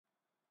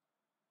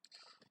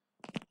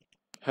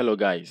Hello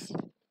guys,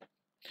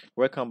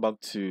 welcome back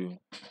to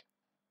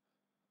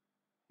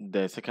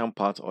the second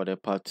part or the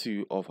part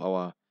 2 of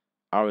our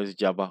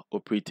Rxjava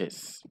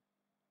operators.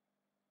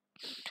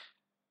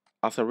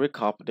 As a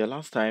recap, the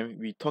last time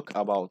we talked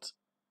about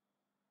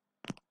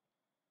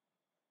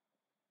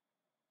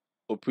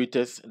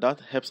operators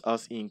that helps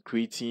us in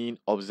creating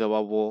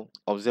observable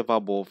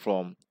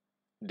from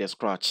the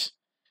scratch.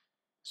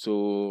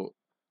 So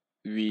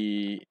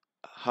we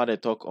had a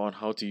talk on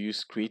how to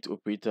use create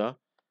operator,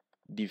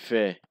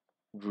 defer,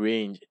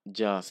 range,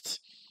 just,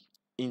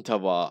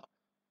 interval,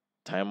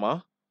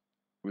 timer,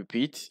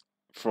 repeat,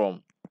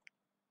 from.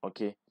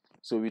 Okay,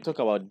 so we talk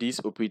about these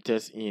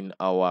operators in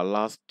our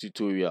last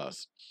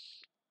tutorials.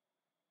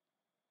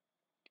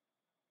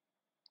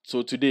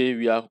 So today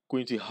we are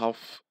going to have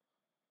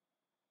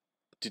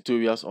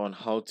tutorials on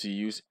how to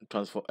use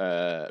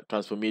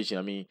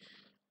transformation.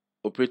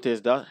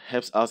 Operators that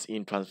helps us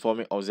in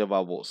transforming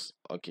observables.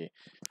 Okay,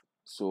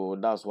 so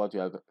that's what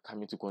we are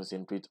coming to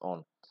concentrate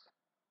on.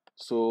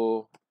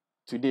 So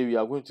today we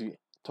are going to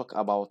talk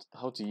about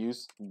how to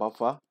use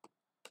buffer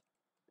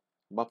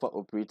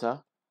operator,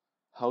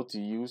 how to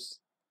use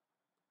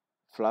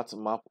flat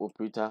map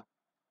operator,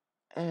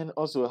 and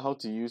also how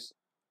to use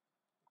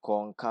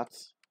concatmap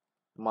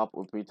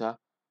operator.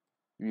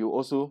 We will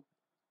also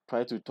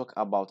try to talk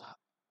about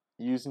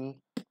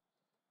using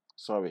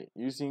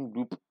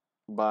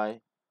groupBy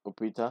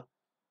operator,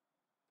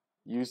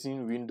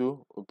 using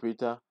window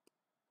operator,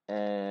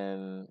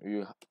 and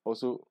we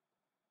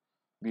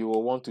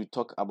will want to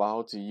talk about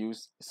how to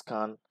use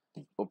scan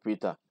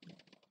operator.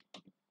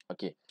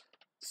 Okay,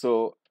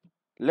 so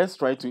let's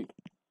try to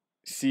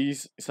see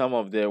some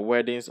of the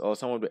wordings or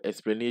some of the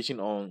explanation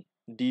on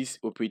these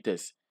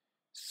operators.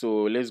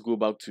 So let's go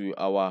back to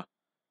our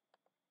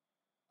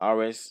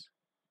RS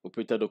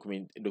operator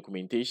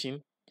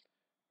documentation.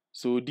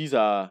 So these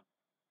are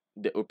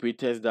the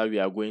operators that we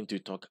are going to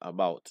talk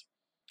about.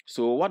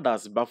 So what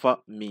does buffer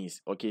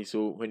means? Okay,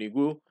 so when you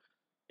go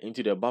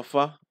into the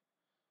buffer,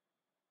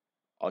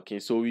 okay,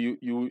 so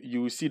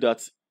you see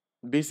that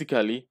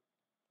basically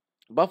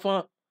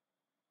buffer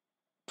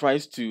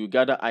tries to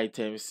gather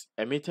items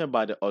emitted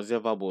by the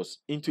observables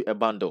into a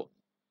bundle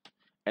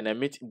and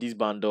emit this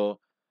bundle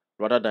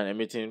rather than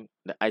emitting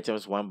the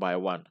items one by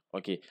one.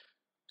 Okay,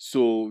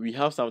 so we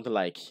have something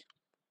like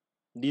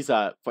these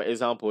are, for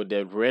example,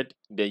 the red,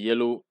 the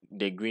yellow,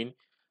 the green.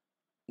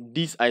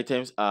 These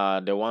items are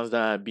the ones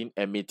that have been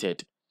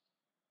emitted.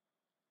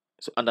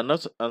 So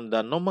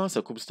under normal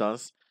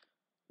circumstance,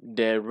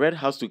 the red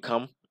has to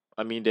come.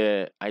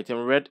 The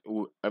item red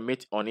will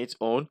emit on its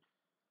own,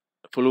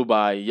 followed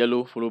by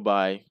yellow, followed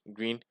by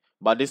green.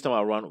 But this time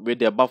around, with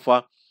the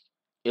buffer,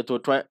 it will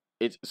try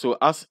it. So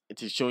as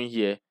it is showing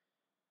here,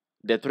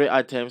 the three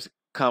items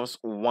comes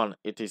one.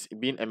 It is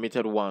being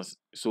emitted once.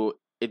 So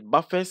it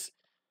buffers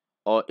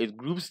or it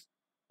groups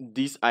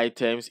these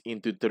items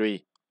into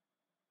three,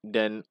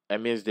 then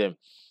emits them.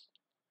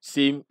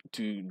 Same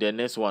to the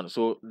next one.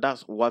 So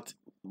that's what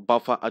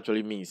buffer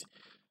actually means.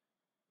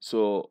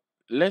 So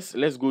let's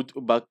go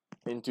back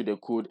into the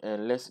code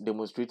and let's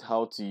demonstrate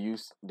how to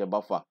use the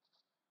buffer.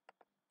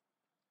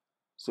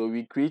 So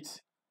we create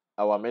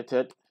our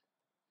method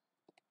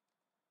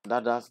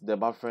that does the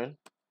buffering.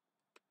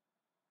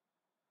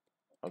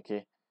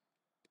 Okay,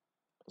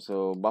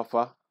 so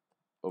buffer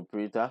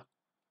operator.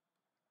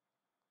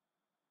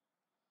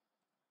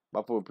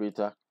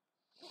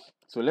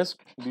 So let's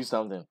do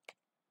something.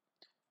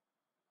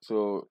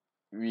 So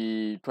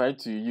we try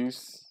to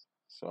use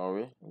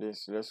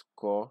let's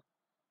call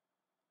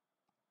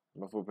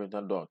buffer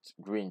operator dot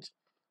range.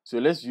 So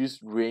let's use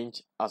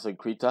range as a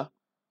creator.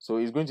 So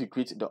it's going to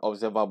create the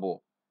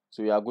observable.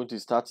 So we are going to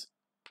start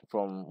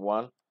from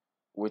 1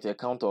 with a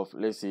count of,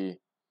 let's say,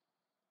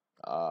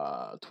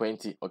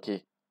 20.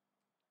 Okay,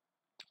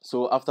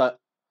 so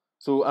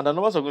under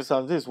normal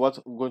circumstances, this is what's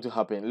going to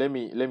happen. Let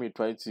me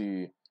try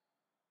to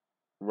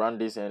run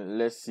this and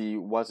let's see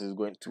what is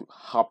going to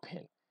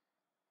happen.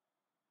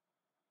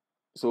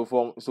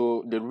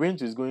 So the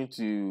range is going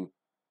to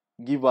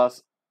give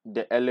us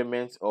the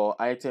elements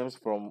or items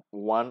from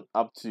 1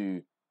 up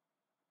to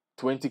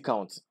 20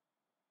 counts.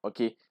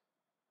 Okay,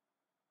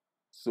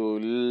 so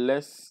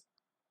let's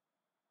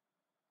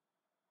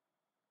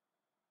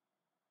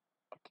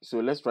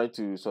try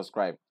to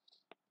subscribe.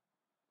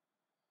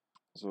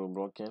 So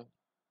broken,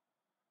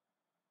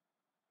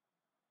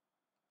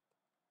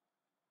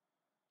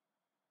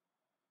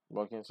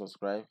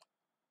 subscribe.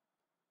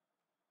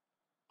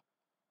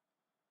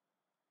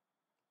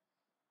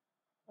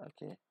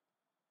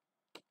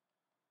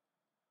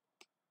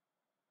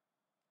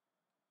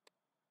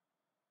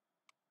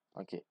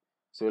 Okay,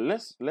 so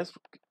let's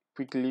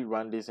quickly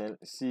run this and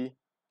see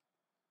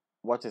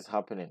what is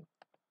happening.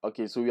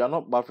 Okay, so we are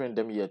not buffering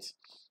them yet,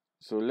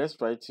 so let's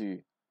try to.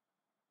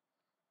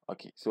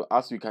 Okay, so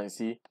as you can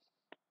see,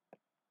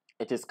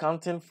 it is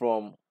counting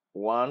from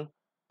 1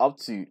 up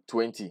to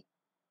 20.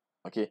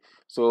 Okay,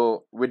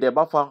 so with the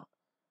buffer,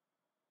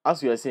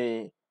 as we are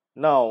saying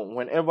now,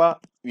 whenever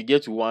we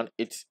get to 1,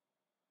 it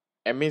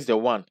emits the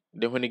 1.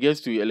 Then when it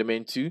gets to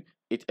element 2,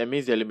 it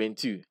emits the element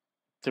 2,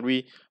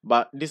 3,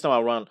 but this time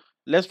around,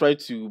 let's try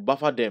to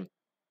buffer them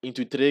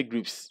into 3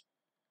 groups.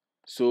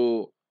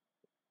 So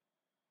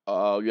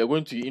we are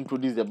going to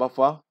introduce the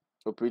buffer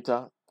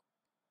operator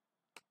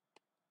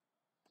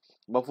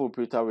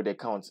with a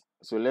count.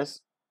 So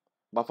let's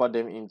buffer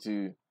them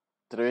into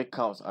 3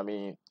 counts,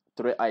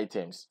 3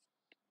 items.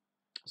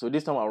 So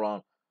this time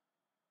around,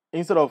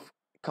 instead of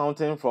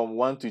counting from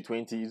 1 to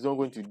 20, it's not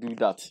going to do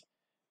that.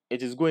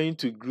 It is going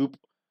to group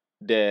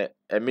the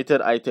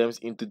emitted items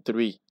into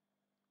 3.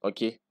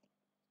 Okay,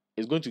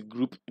 it's going to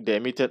group the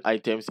emitted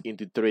items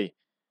into 3.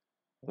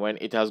 When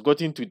it has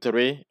gotten to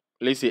 3,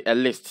 let's say a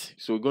list,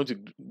 so we're going to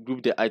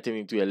group the item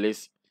into a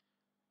list,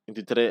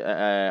 into 3,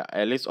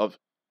 a list of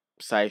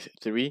size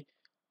 3.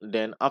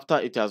 Then after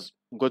it has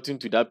gotten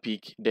to that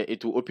peak, then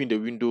it will open the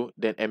window,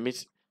 then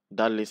emit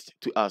that list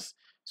to us.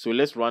 So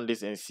let's run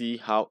this and see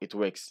how it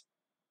works.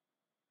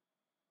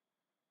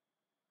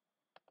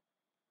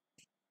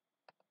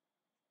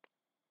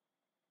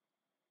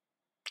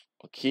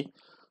 Okay,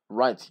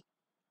 right,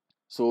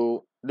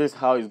 so this is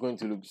how it's going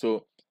to look.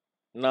 So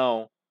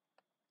now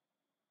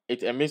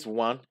it emits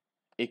 1,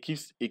 it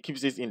keeps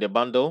it in the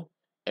bundle,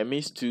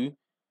 emits 2,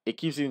 it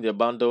keeps it in the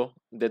bundle,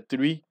 the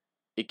 3,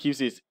 it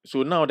keeps it.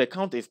 So now the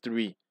count is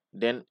 3,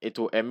 then it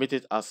will emit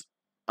it as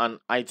an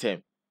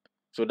item.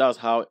 So that's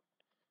how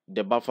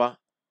the buffer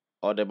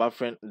or the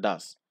buffering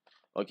does.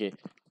 Okay,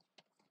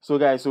 so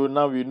guys, so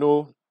now we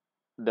know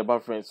the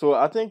buffering. So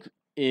I think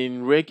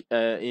in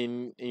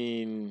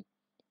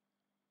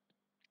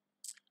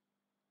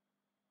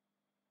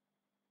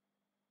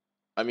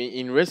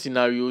in real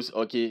scenarios,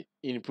 okay,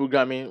 in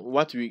programming,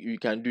 what we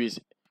can do is,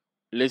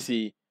 let's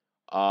say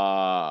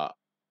for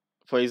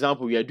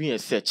example, we are doing a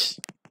search.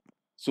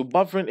 So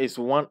buffering is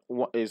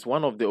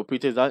one of the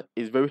operators that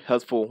is very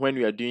helpful when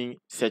we are doing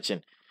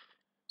searching.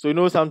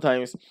 So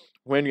sometimes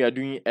when we are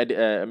doing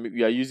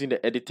we are using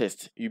the edit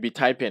test, you'll be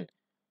typing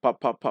pa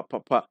pa pa pa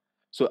pa.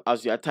 So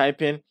as you are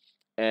typing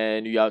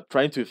and you are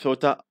trying to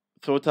filter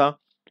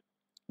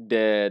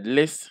the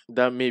list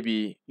that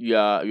maybe you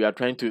are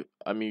trying to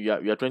you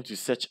are trying to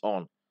search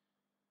on.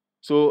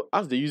 So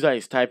as the user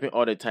is typing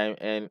all the time,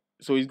 and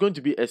so it's going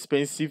to be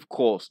expensive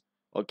calls,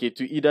 okay,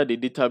 to either the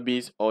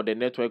database or the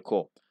network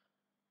call,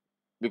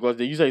 because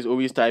the user is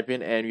always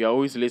typing and you are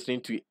always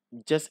listening to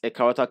just a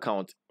character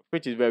count,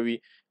 which is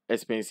very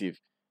expensive.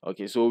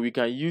 Okay, so you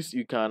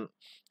can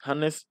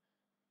harness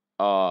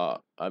we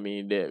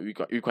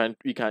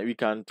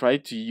can try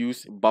to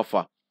use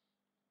buffer,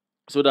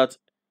 so that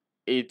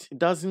it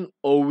doesn't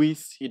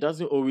always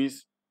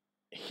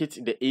hit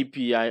the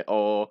API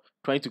or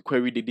trying to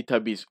query the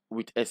database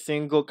with a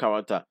single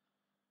character.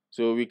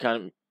 So we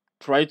can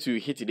try to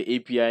hit the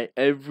API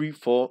every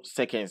 4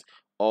 seconds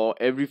or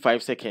every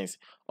 5 seconds,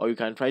 or you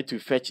can try to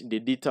fetch the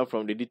data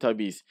from the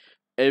database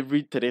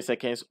every 3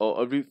 seconds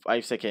or every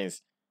 5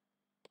 seconds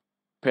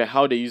per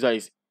how the user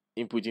is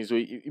inputting. So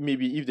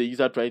maybe if the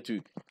user try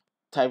to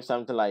type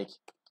something like,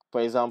 for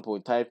example,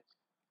 type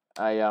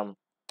I am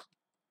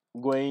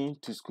going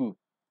to school.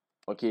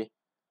 Okay,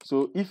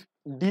 so if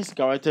these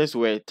characters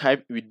were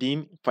typed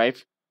within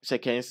 5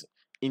 seconds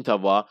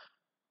interval,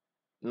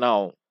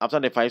 now after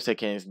the 5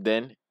 seconds,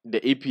 then the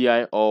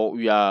API or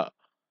your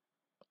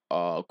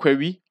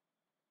query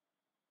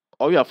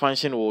or your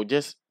function will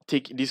just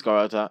take this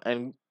character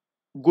and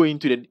go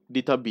into the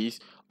database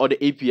or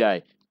the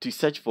API to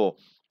search for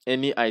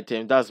any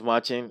item that's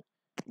matching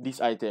these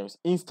items,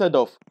 instead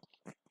of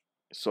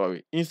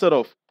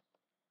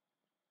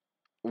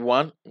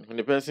one, when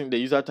the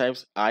user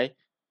types I,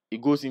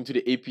 it goes into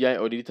the API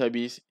or the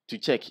database to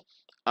check.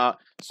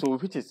 So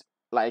which is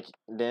like,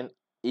 then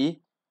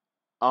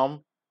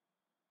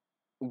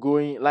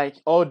going like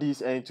all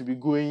this, and to be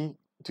going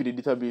to the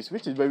database,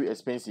 which is very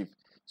expensive.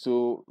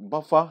 So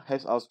buffer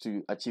helps us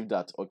to achieve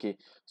that. Okay,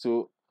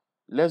 so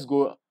let's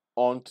go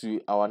on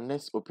to our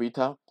next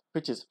operator,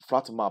 which is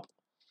Flatmap.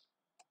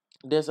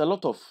 There's a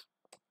lot of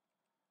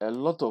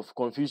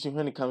confusion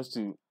when it comes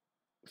to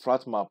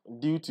Flatmap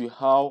due to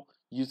how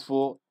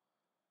useful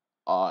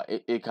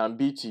it can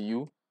be to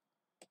you.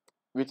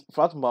 With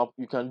Flatmap,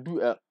 you can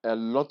do a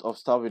lot of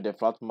stuff with the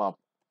Flatmap.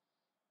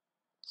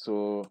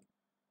 So,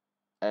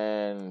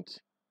 and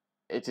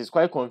it is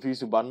quite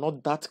confusing, but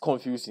not that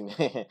confusing.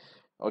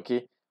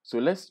 Okay, so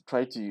let's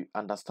try to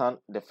understand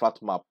the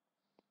Flatmap.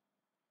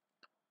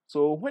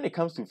 So when it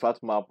comes to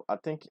Flatmap, I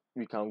think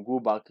we can go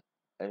back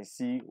and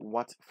see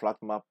what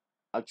Flatmap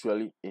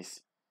actually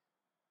is.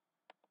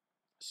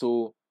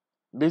 So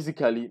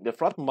basically, the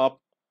Flatmap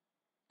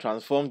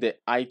transforms the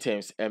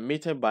items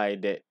emitted by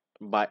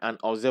an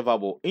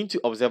observable into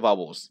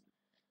observables,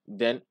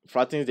 then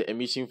flattens the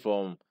emission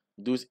from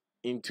those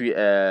into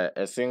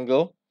a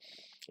single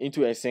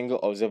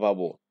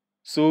observable.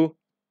 So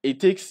it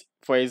takes,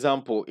 for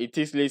example,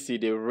 let's say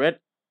the red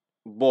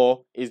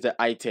ball is the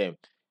item.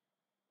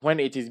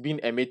 When it is being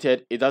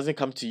emitted, it doesn't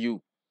come to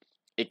you,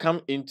 it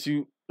comes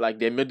into like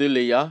the middle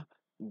layer,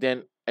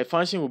 then a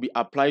function will be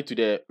applied to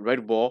the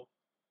red ball,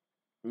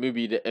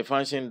 maybe a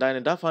function,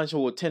 then that function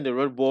will turn the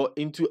red ball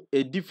into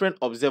a different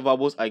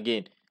observables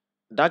again.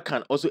 that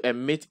can also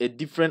emit a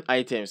different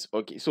items.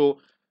 Okay, so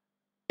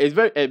it's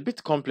very a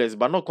bit complex,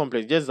 but not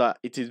complex, just that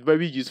it is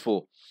very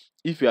useful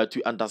if you are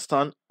to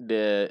understand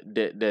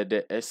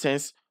the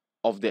essence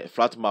of the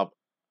flat map.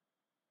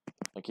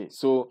 Okay,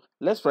 so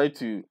let's try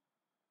to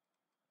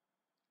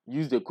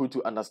use the code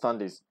to understand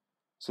this.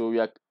 So we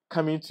are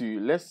coming to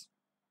let's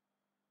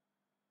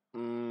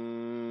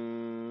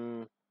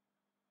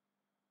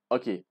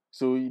okay,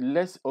 so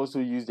let's also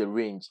use the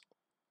range.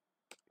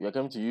 We are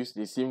going to use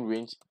the same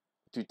range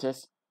to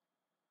test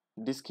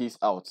this case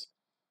out.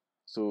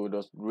 So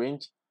the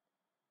range,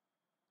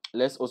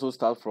 let's also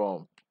start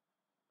from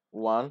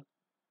 1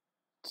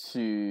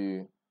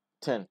 to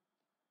 10.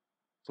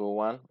 So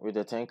 1 with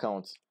the 10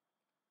 count,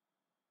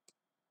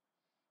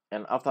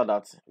 and after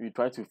that we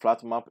try to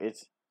flat map it.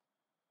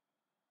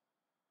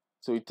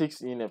 So it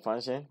takes in a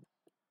function.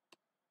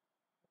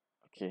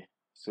 Okay,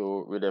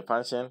 so with the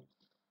function,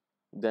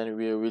 then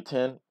we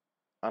return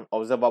an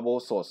observable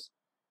source.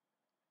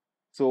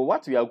 So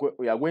what we are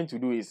going to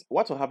do is,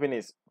 what will happen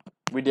is,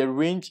 with the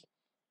range,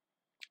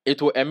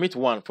 it will emit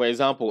 1. For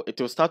example,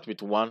 it will start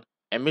with 1,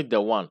 emit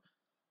the 1.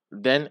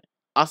 Then,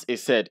 as I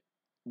said,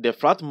 the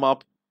flat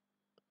map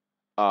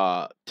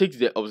takes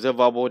the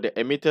observable, the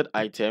emitted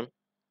item,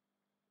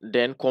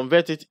 then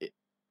convert it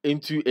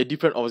into a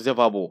different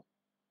observable.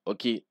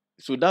 Okay,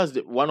 so that's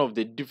one of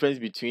the difference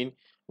between,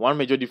 one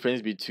major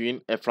difference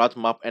between a flat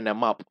map and a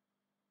map.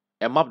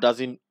 A map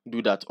doesn't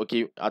do that.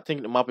 Okay, I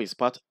think the map is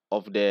part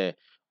of the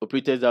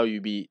operators that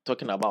we'll be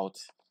talking about.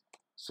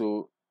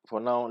 So for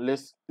now,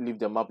 let's leave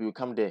the map. We'll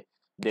come there,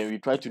 then we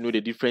try to know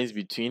the difference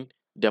between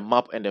the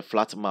map and the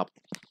flat map.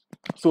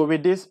 So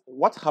with this,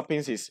 what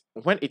happens is,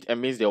 when it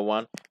emits the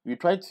 1, we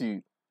try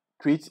to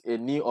create a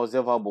new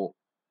observable.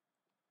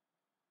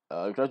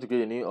 We try to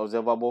create a new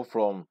observable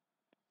from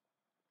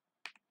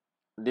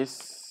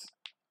this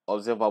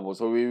observable.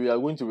 So we are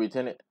going to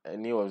return a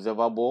new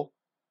observable.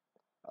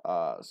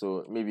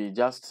 So maybe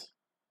just,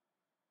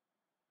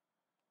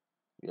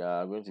 we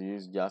are going to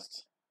use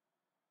just,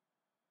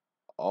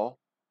 or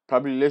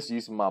probably let's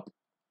use map.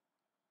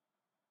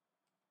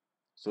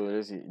 So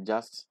let's see,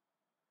 just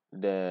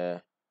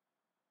the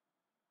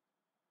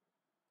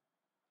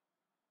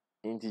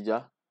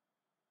integer,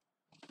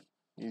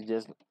 use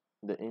just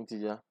the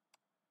integer,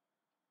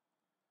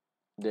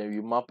 then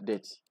you map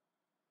that,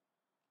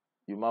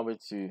 you map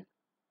it to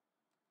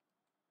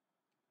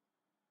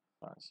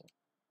function.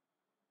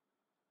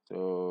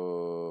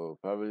 So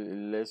probably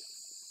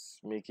let's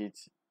make it,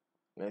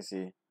 let's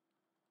say,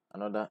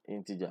 another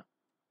integer.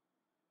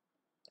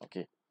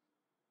 Okay,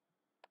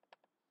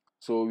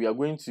 so we are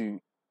going to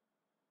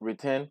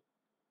return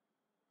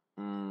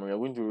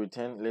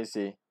let's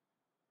say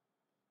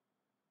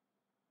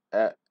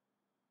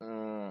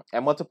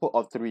a multiple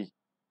of 3.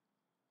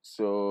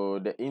 So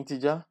the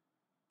integer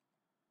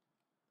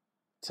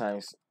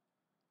times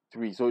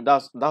 3. So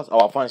that's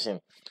our function.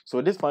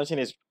 So this function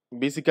is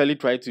basically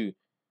try to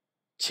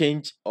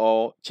change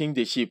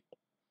the shape,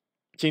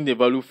 change the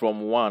value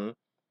from 1.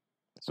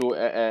 So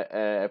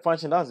a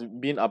function that's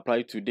being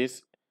applied to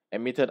this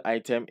emitted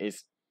item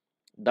is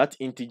that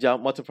integer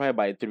multiplied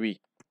by 3,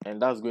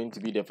 and that's going to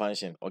be the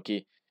function.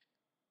 Okay,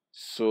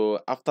 so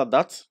after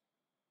that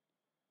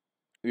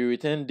we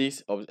return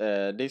this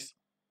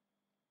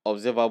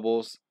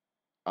observables,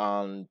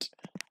 and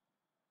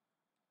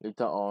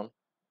later on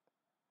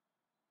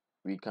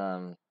we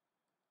can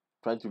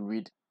try to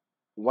read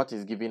what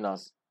is given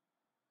us.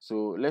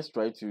 So let's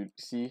try to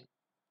see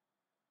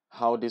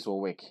how this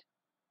will work.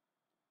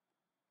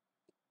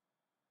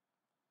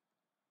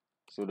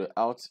 So the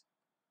out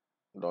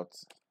dot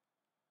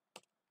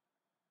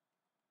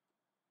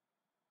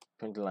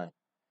print line.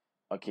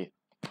 Okay,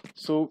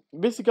 so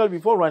basically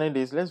before running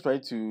this, let's try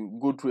to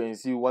go through and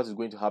see what is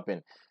going to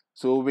happen.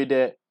 So with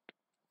the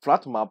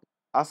flat map,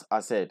 as I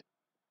said,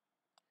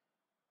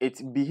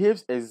 it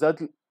behaves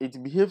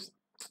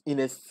in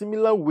a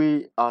similar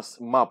way as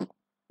map,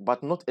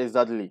 but not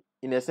exactly,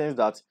 in a sense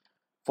that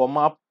for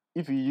map,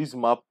 if you use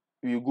map,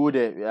 you go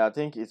there. I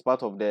think it's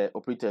part of the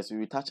operators, we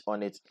will touch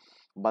on it.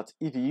 But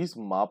if you use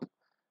map,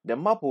 the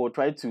map will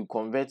try to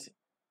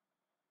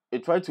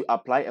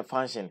apply a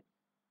function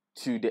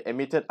to the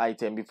emitted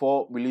item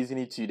before releasing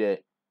it to the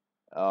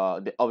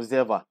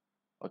observer.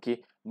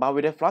 Okay, but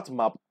with a flat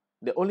map,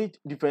 the only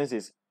difference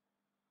is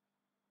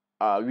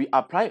we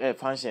apply a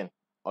function.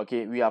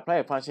 Okay, we apply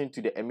a function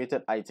to the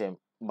emitted item,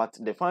 but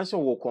the function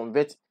will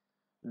convert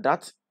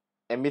that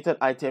emitted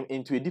item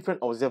into a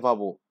different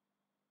observable,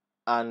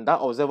 and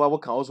that observable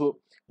can also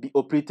be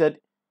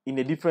operated in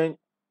a different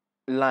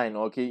line,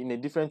 okay, in a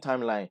different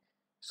timeline.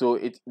 So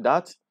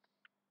that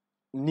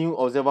new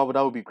observable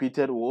that will be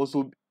created will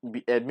also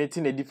be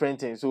emitting a different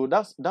thing. So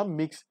that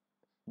makes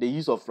the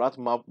use of flat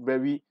map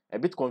a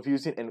bit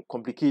confusing and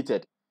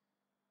complicated,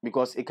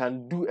 because it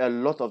can do a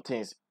lot of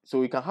things. So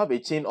we can have a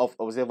chain of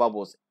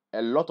observables,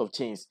 a lot of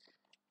chains.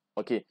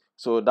 Okay,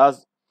 so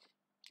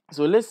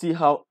let's see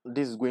how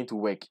this is going to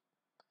work.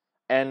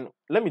 And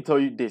let me tell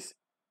you this,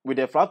 with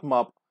the flat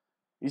map,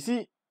 you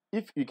see,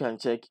 if you can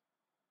check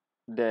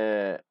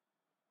the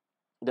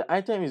the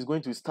item is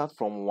going to start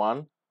from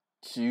 1,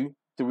 2,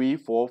 3,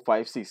 4,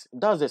 5, 6.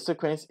 That's the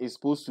sequence is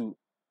supposed to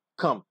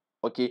come.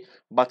 Okay,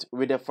 but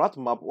with the flat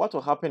map, what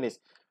will happen is,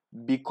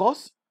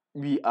 because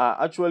we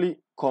are actually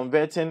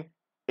converting,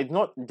 it's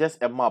not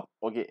just a map.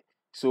 Okay,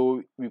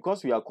 so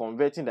because we are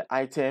converting the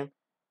item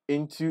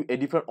into a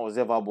different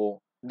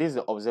observable, this is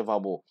the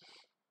observable.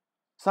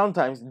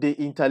 Sometimes they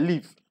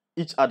interleave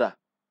each other.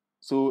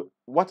 So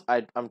what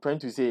I'm trying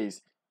to say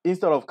is,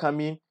 instead of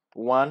coming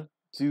 1,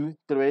 2,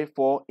 3,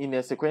 4 in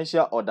a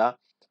sequential order,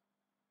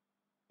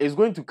 it's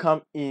going to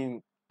come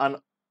in an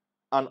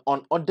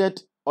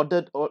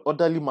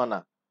orderly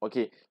manner.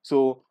 Okay,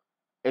 so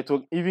it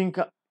will even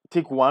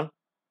take 1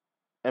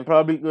 and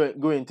probably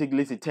go and take,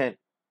 let's say, 10.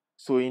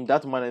 So in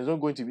that manner, it's not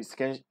going to be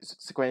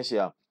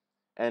sequential.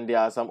 And there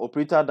are some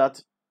operator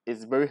that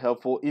is very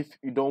helpful if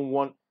you don't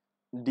want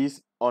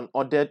this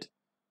unordered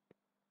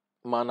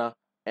manner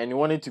and you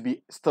want it to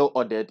be still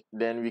ordered.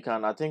 Then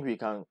I think we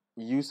can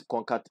use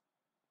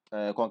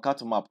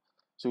Concatmap.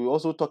 So we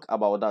also talk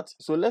about that.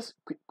 So let's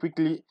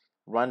quickly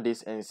run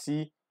this and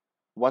see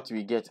what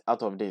we get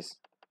out of this.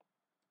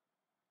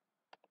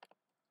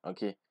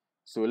 Okay,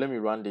 so let me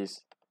run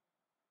this.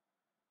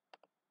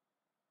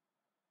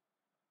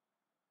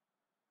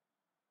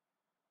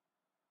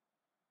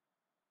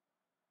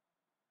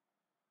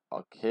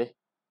 Okay,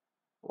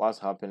 what's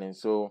happening?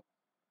 So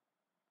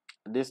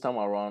this time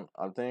around,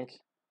 I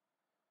think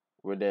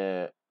with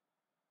the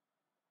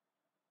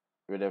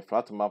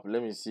flat map,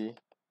 let me see.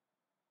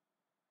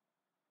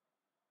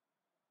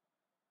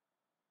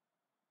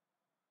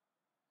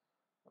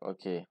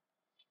 Okay,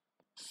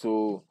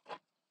 so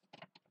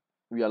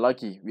we are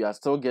lucky, we are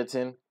still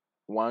getting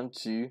 1,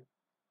 2.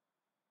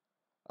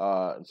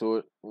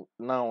 So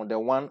now the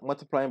 1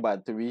 multiplying by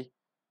 3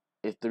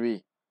 is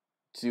 3.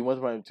 2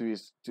 multiplying by 2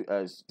 is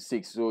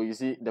 6. So you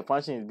see the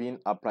function is being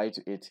applied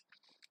to it.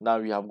 Now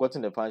we have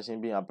gotten the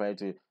function being applied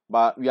to it,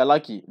 but we are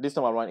lucky this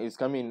time around it's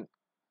coming in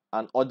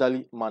an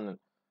orderly manner.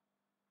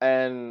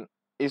 And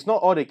it's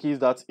not all the keys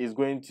that is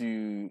going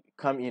to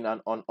come in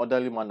an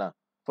orderly manner.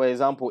 For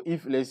example,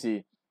 if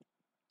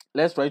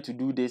let's try to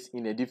do this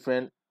in a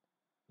different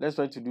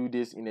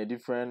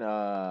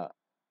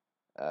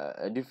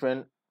a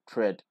different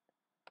thread.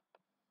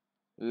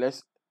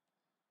 Let's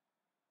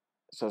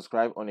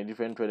subscribe on a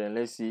different thread and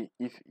let's see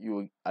if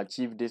you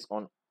achieve this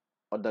on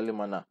orderly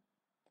manner.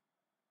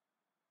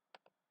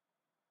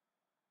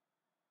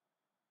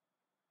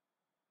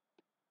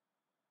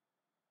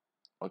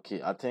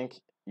 Okay, I think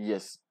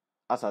yes,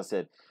 as I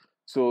said.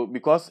 So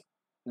because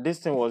this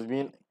thing was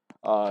being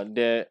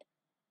the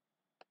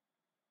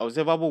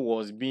observable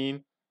was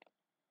being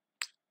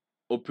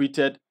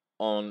operated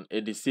on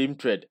the same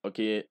thread,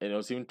 okay, in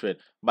the same thread,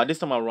 but this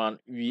time around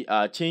we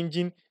are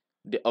changing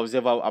the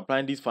observable,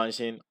 applying this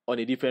function on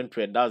a different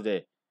thread. That's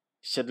the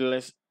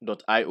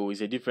schedulers.io is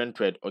a different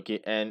thread.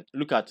 Okay, and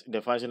look at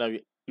the function that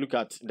look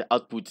at the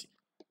output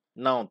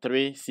now.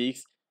 3,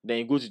 6, then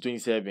you go to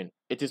 27,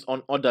 it is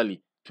unorderly.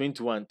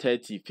 21,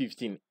 30,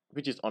 15,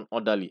 which is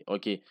unorderly.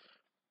 Okay,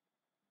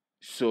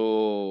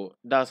 so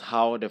that's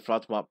how the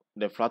flat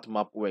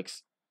map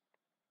works.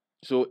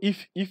 So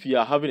if you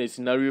are having a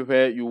scenario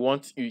where you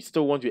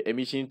still want your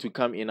emission to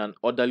come in an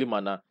orderly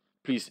manner,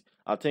 please,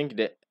 I think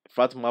the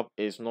flat map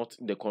is not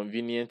the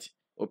convenient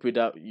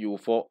operator you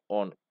fall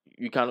on.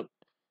 We can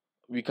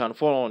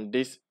fall on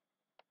this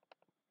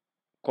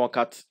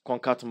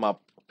concat map,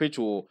 which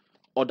will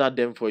order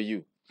them for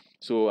you.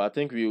 So I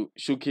think we'll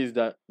showcase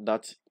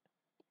that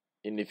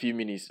in a few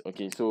minutes.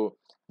 Okay, so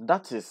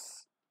that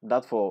is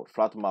that for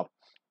flat map.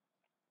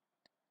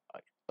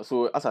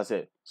 So as I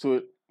said,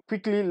 so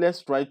quickly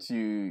let's try to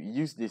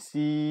use the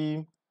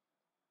same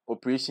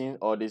operation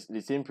or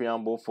the same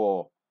preamble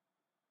for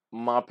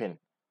mapping.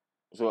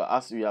 So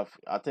as we have,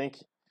 I think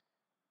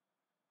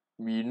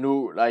we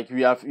know, like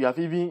we have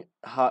even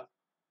had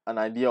an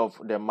idea of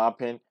the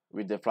mapping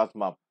with the flat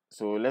map.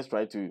 So let's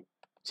try to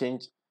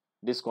change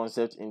this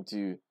concept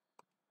into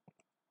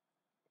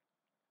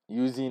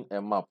using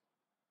a map.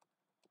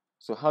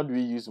 So how do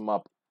we use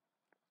map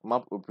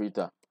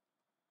operator?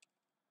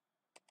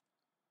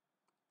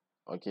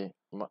 Okay,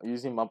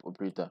 using map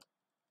operator.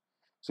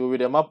 So with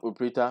the map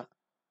operator,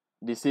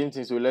 the same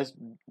thing. So let's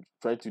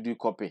try to do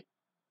copy.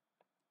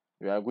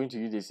 We are going to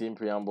use the same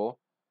preamble,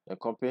 a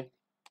copy,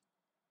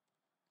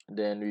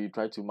 then we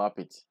try to map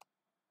it.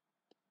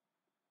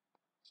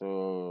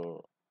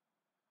 So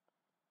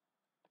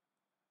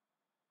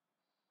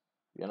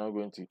we are not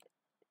going to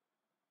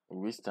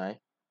waste time.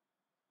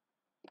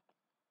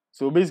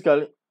 So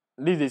basically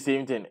this is the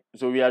same thing.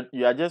 So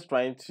you are just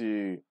trying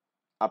to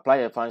apply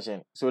a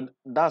function. So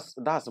that's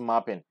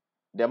mapping.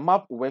 The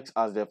map works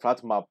as the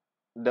flat map.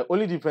 The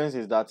only difference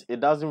is that it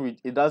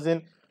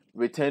doesn't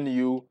return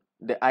you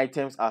the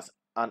items as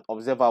an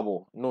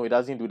observable. No, it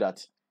doesn't do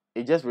that.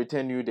 It just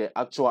return you the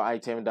actual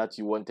item that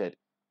you wanted.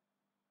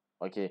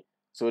 Okay,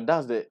 so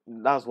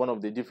that's one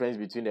of the difference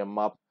between the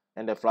map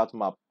and the flat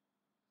map.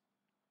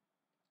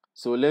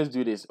 So let's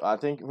do this. I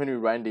think when we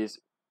run this,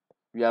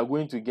 we are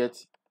going to get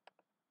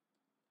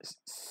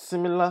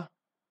similar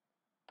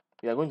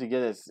we are going to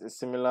get a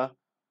similar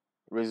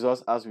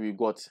results as we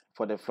got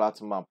for the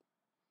flat map.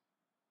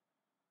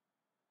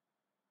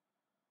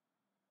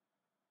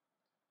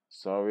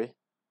 Sorry.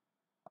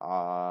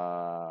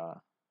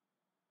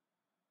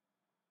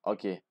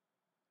 Okay,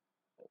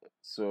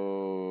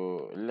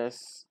 so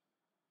let's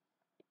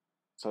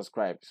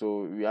subscribe.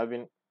 So we are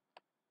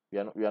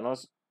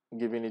not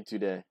giving it to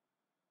the,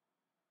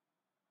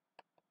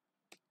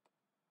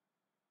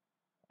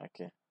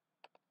 okay,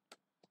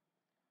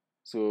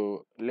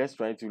 so let's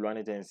try to run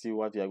it and see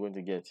what we are going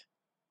to get.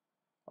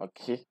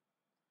 Okay,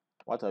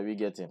 what are we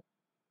getting?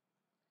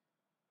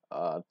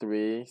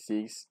 3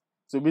 6.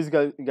 So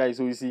basically, guys,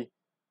 so you see,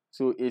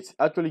 so it's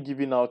actually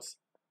giving out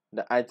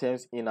the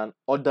items in an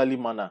orderly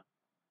manner,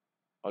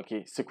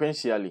 okay,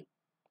 sequentially.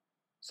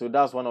 So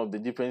that's one of the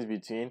difference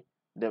between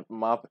the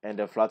map and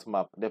the flat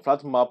map. The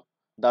flat map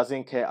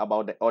doesn't care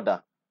about the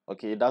order,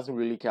 okay, it doesn't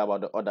really care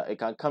about the order. It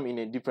can come in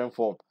a different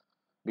form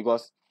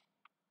because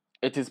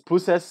it is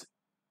processed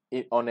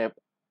on a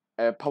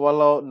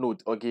parallel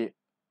node, okay,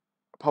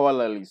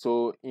 parallelly.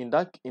 So in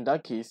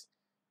that case,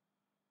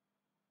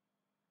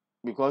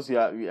 because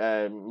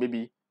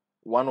maybe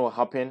one will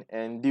happen,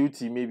 and due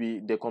to maybe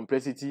the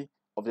complexity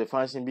of the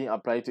function being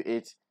applied to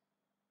it,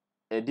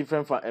 a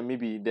different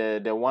maybe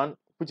the one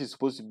which is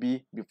supposed to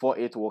be before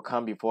it will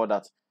come before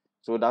that.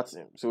 So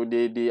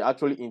they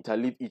actually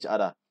interleave each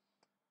other,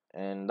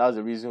 and that's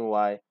the reason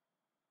why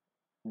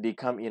they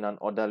come in an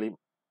orderly,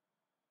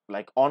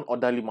 like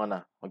unorderly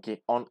manner,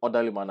 okay,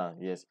 unorderly manner,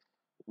 yes.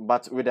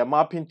 But with the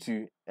mapping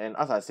too, and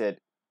as I said,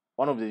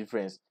 one of the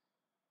difference,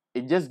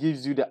 it just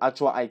gives you the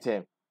actual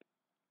item.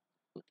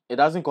 It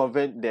doesn't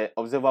convert the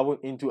observable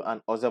into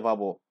an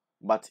observable,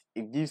 but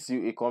it gives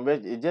you a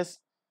convert. It just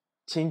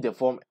change the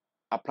form,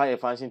 apply a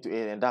function to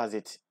it, and that's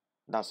it.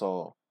 That's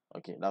all.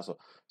 Okay, that's all.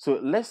 So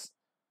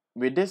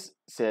with this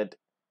said,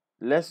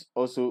 let's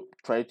also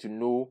try to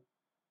know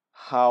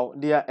how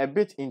they are a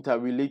bit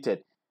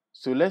interrelated.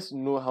 So let's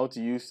know how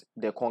to use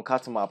the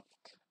concatmap.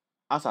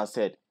 As I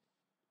said,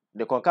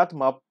 the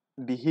concatmap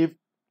behave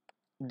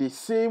the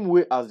same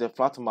way as the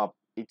flat map.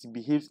 It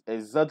behaves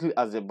exactly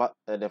as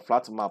the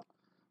flat map.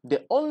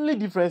 The only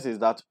difference is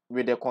that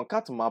with the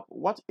concatmap,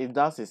 what it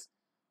does is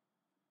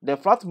the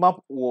flat map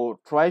will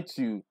try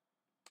to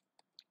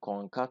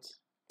concat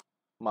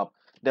map.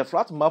 The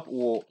flat map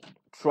will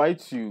try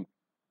to,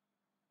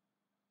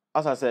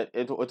 as I said,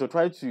 it will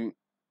try to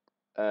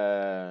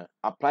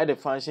apply the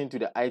function to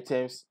the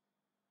items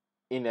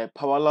in a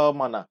parallel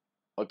manner.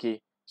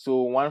 Okay,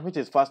 so one which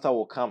is faster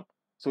will come.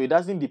 So it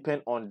doesn't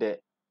depend on the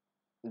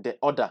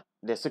order,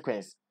 the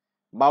sequence.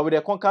 But with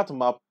the concat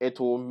map, it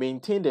will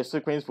maintain the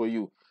sequence for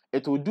you.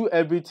 It will do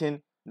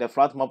everything the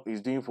flat map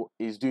is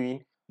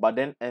doing, but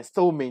then and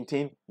still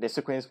maintain the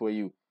sequence for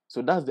you.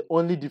 So that's the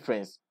only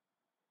difference.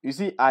 You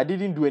see, I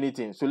didn't do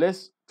anything. So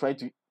let's try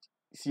to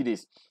see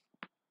this.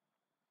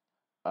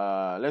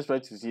 Let's try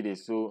to see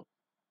this. So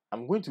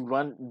I'm going to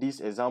run these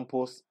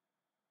examples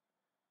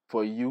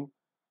for you,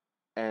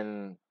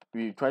 and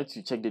we try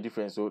to check the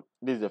difference. So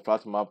this is the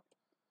flat map,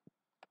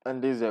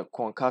 and this is a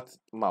concat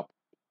map.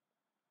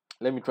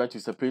 Let me try to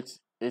separate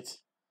it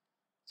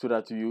so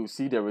that you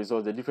see the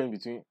results, the difference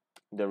between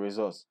the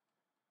results.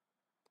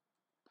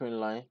 Print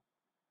line.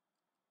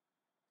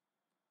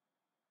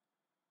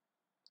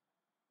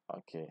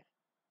 Okay.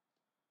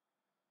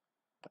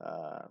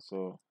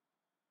 So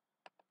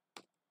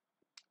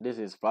this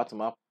is flat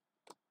map,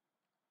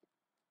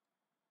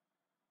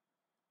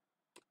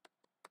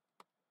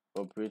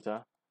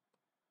 operator,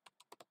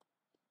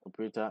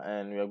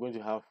 and we are going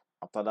to have,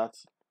 after that,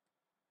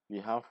 we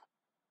have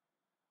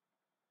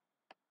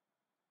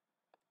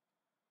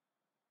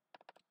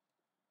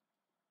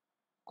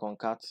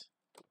concat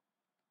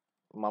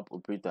map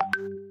operator.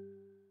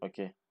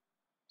 Okay,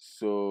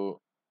 so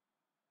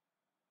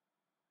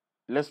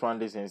let's run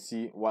this and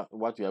see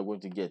what we are going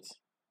to get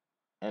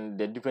and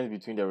the difference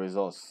between the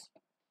results.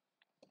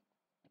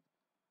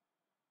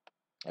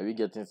 Are we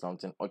getting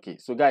something? Okay,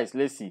 so guys,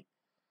 let's see.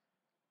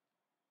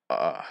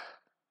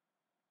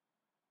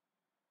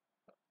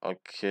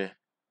 Okay.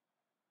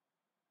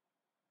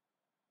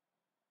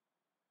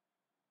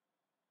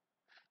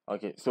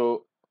 Okay,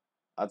 so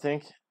I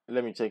think,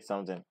 let me check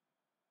something.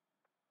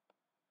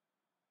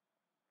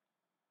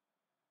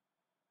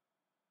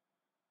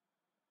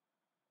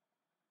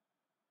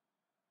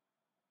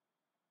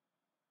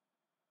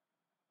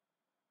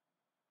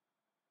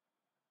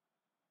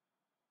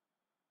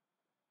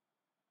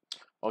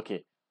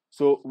 Okay,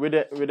 so with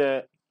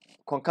the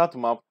concat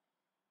map,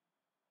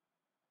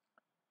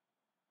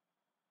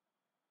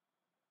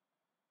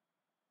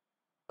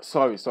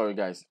 sorry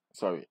guys,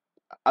 sorry.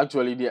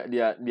 Actually, they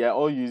are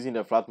all using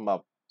the flat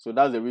map, so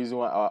that's the reason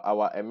why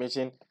our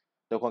emission,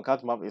 the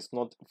concat map is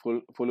not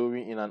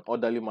following in an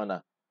orderly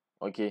manner.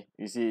 Okay,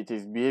 you see, it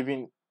is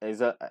behaving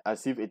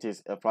as if it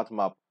is a flat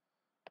map.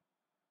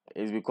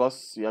 It's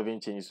because you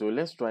haven't changed. So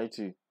let's try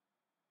to.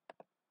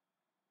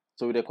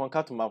 So with the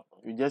concat map,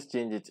 we just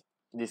change it,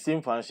 the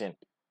same function.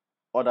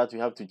 All that we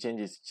have to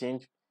change is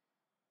change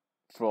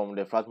from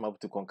the flat map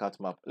to concat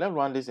map. Let's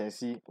run this and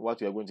see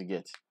what we are going to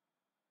get.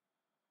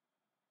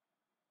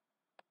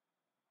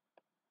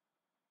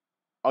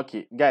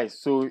 Okay, guys,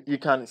 so you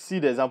can see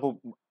the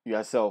example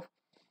yourself.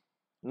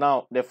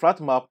 Now, the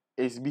flat map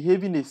is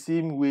behaving the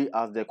same way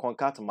as the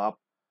concat map,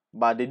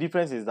 but the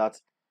difference is that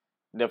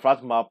the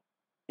flat map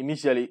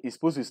initially is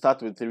supposed to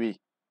start with 3,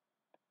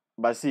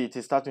 but see, it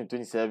is starting with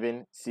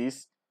 27,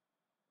 6,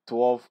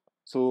 12.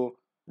 So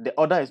the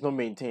order is not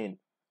maintained.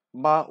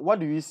 But what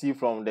do you see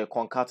from the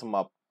concat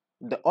map?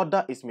 The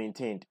order is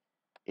maintained.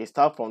 It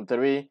starts from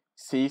 3,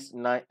 6,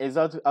 9,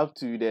 exactly up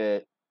to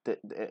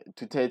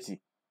to 30.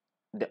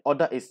 The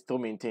order is still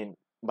maintained,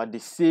 but the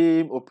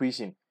same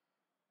operation.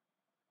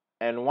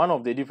 And one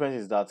of the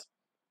differences is that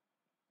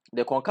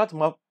the concat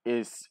map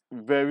is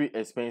very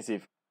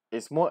expensive.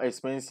 It's more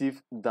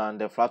expensive than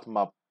the flat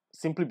map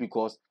simply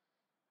because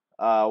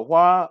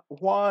while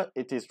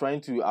it is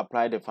trying to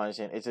apply the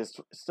function, it is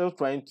still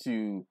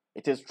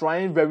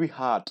trying very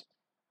hard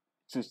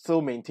to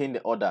still maintain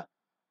the order.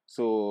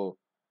 So,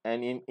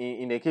 and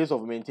in the case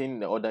of maintaining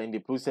the order in the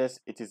process,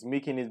 it is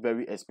making it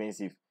very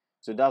expensive.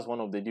 So that's one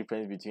of the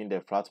difference between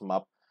the flat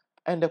map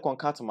and the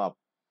concat map.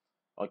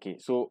 Okay,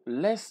 so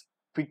let's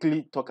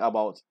quickly talk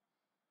about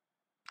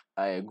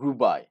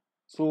groupBy.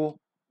 So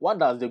what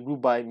does the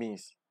groupBy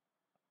means?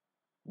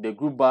 The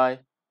groupBy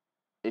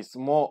is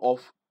more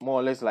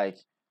or less like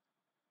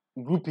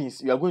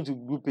groupings. You are going to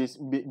group it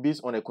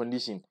based on a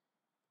condition.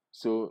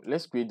 So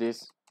let's create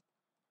this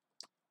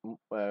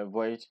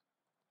void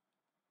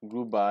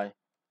groupBy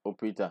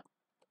operator.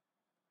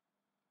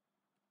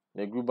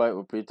 The groupBy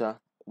operator,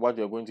 what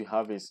you're going to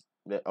have is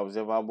the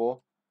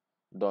observable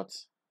dot,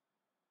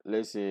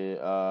 let's say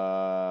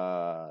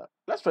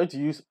let's try to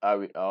use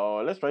array,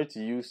 or let's try to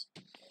use,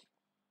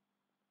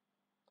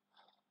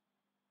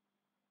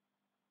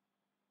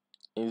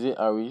 is it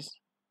arrays?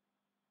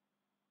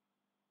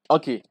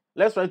 Okay,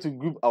 let's try to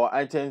group our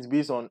items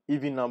based on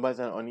even numbers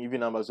and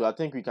uneven numbers. So I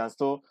think we can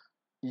still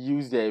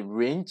use the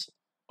range.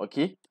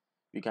 Okay,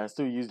 we can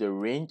still use the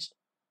range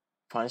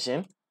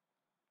function.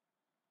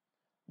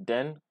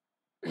 Then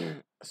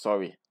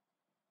sorry,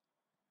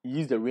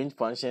 use the range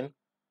function.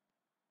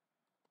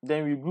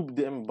 Then we group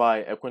them by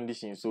a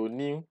condition. So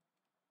new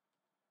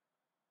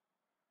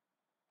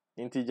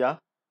integer,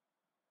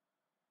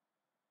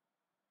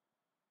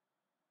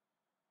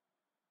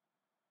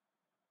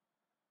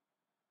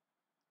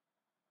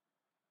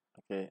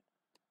 okay,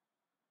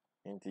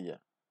 integer.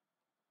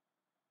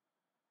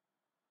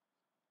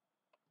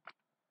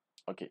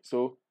 Okay,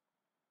 so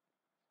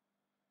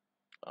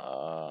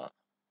uh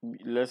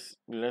let's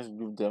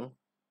group them.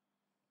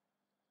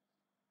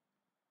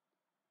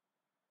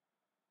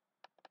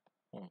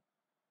 Hmm.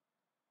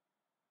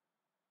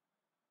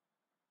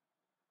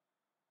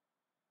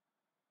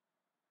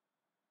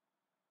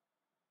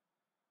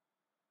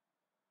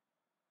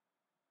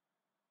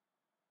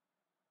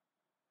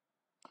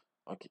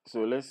 Okay,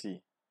 so let's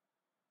see.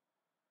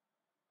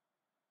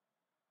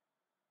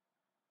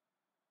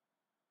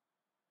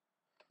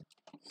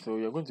 So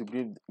you're going to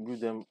group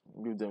them.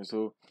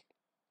 So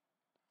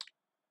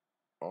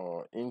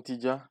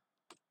integer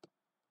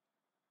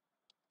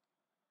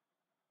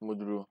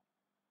modulo.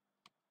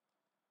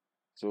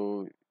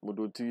 So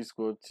modulo 2 is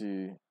equal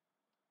to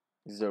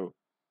 0.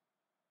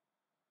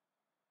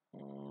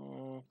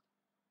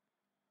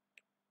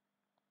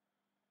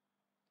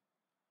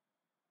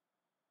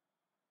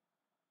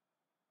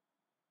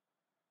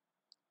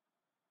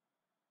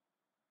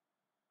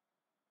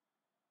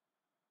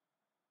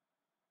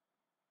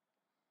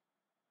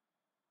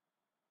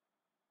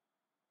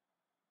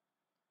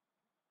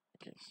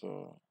 Okay,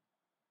 so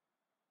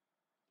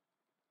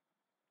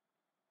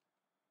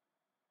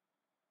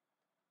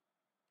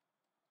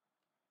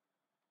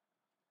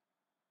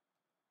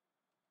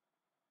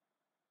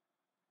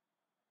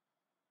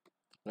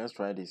let's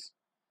try this.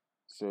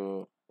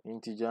 So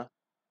integer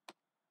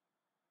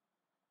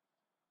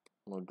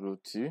modulo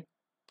 2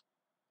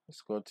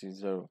 is equal to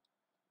 0.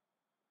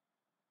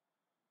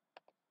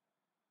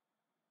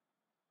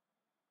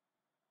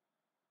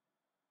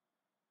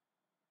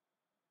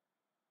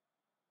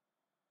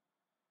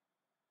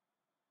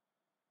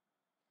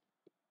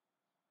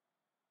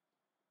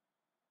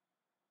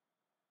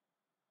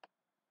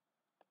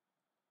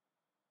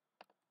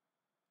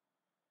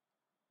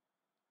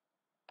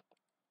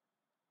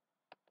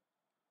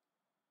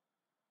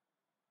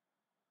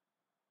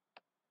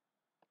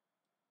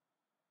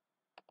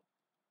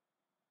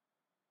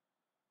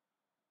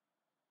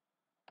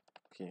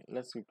 Okay,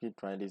 let's quickly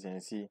try this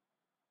and see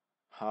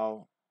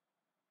how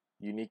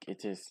unique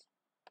it is.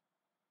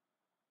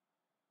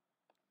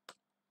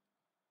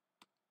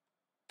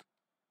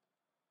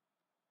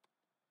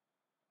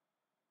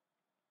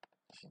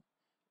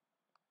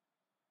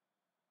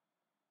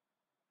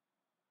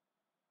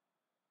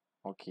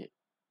 Okay.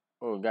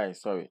 Oh, guys,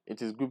 sorry.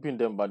 It is grouping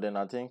them, but then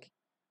I think,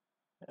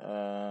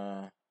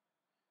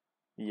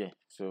 yeah.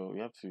 So we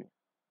have to.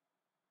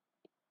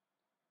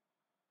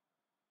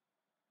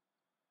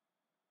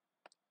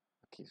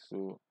 Okay,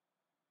 so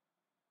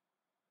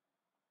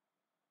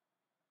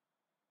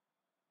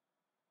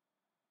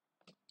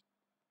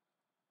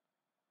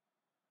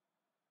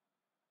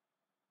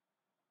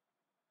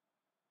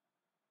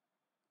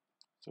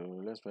So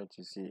let's try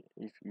to see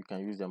if you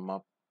can use the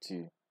map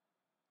to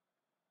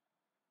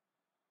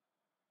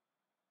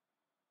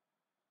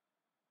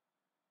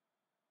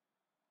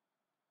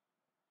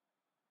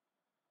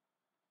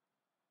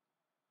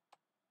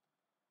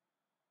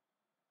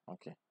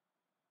okay.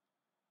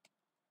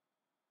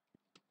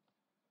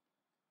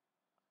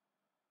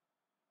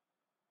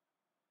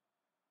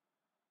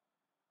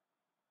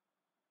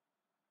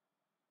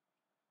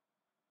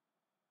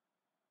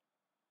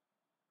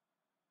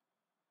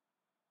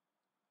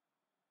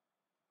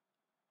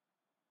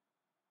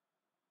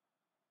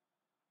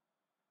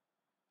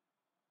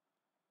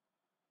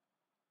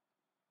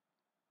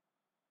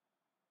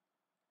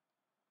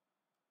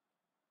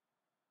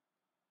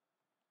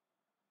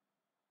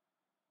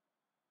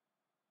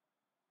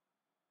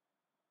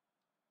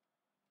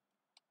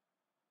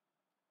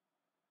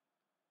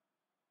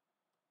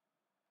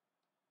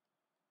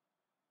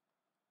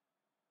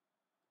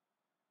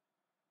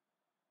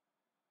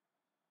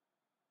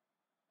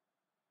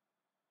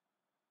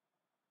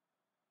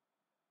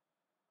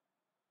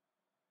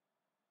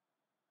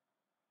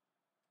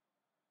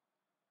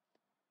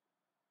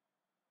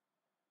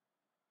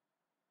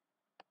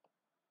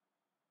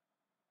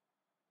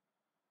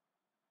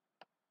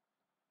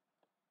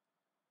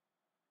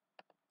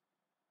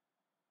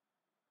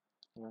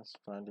 Let's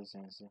try this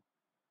and see.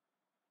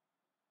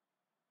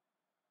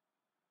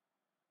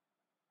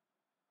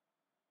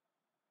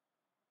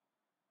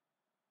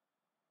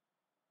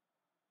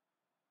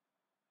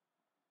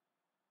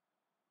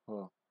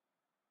 Oh,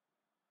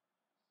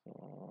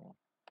 so,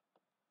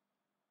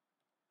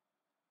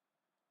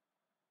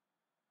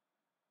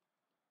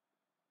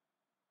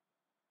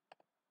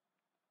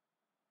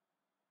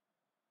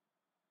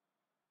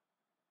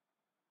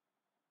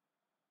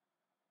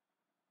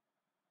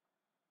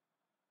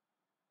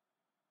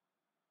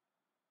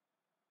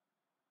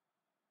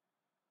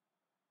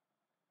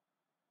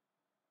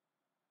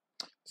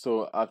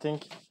 so I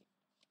think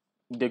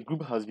the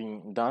group has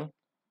been done,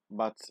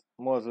 but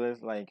more or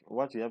less like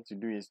what you have to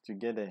do is to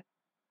get a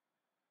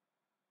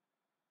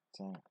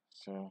thing.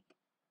 So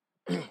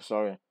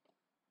sorry.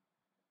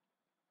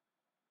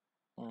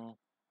 Mm,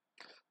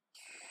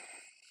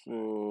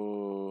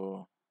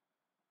 so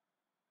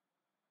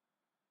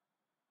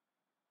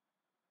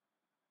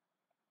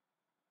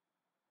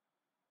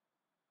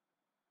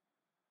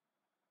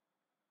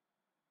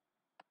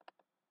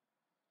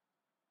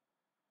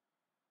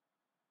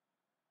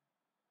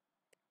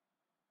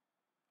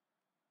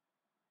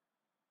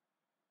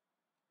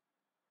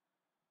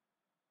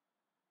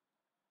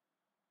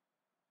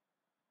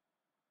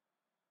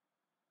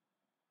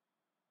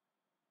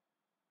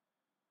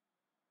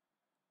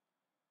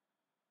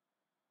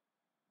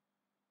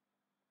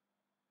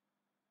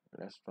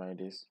let's try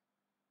this.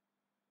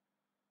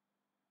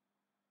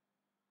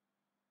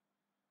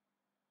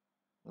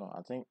 No,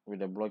 I think with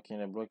the blocking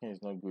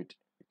is not good.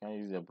 You can't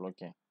use the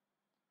blocking.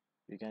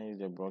 You can use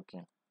the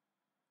blocking.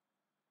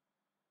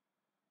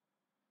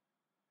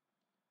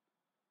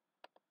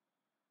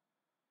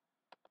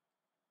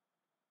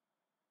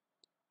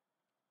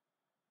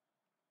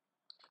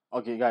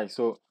 Okay, guys.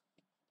 So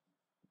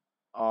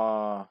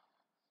uh,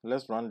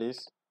 let's run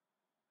this.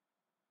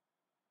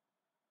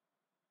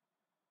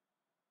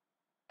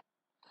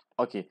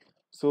 Okay.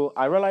 So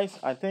I realize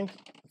I think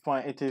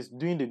fine. It is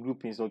doing the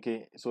groupings.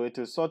 Okay. So it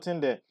is sorting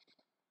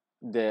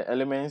the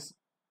elements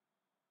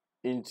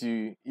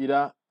into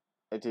either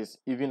it is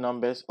even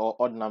numbers or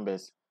odd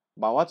numbers.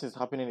 But what is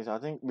happening is I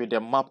think with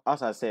the map,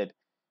 as I said,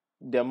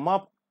 the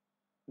map,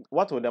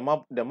 what will the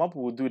map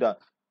will do that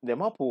the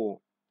map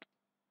will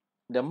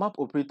the map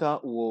operator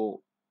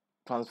will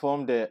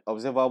transform the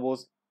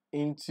observables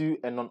into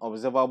a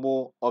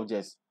non-observable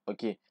objects.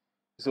 Okay,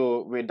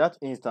 so with that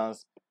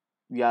instance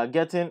we are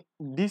getting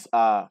these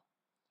are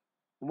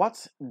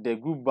what the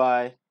group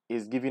by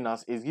is giving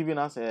us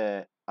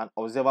an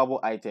observable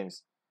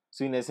items.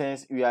 So in a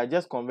sense we are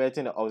just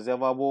converting the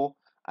observable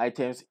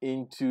items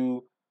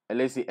into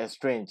let's say a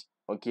string.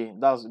 Okay,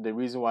 that's the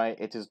reason why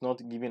it is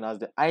not giving us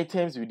the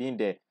items within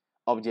the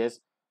objects,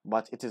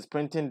 but it is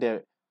printing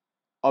the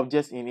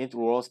objects in its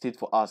raw state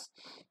for us.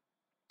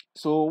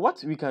 So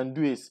what we can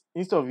do is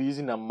instead of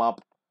using a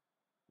map,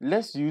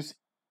 let's use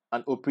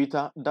an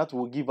operator that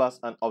will give us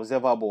an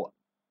observable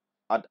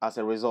as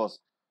a resource.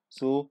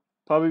 So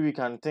probably we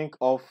can think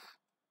of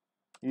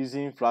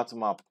using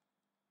Flatmap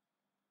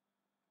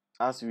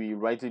as we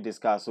rightly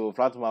discussed. So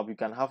Flatmap, you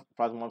can have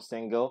Flatmap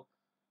single,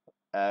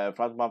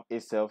 Flatmap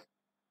itself.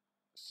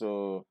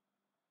 So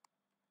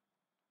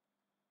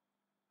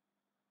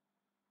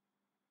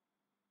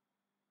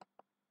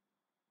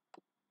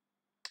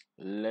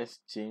let's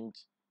change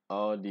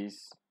all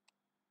this.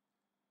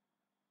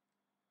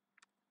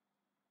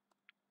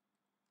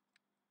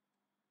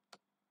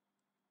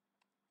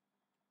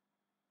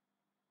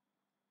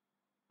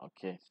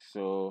 Okay,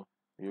 so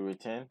we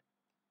return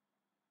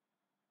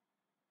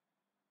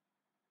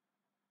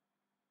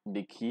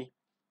the key.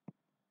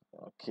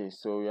 Okay,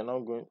 so you're now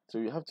going, so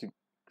you have to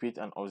create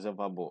an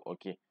observable.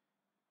 Okay,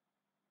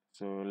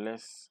 so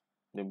let's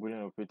the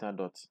boolean operator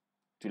dot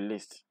to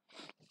list.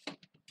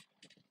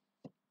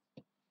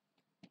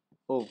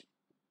 Oh,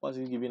 what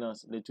is giving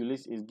us? The to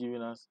list is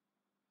giving us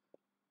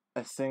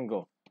a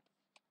single.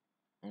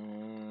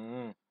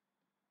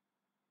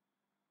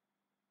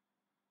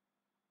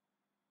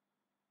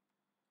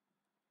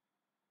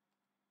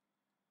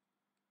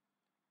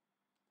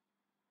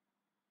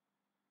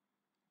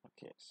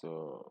 Okay,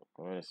 so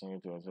convert a single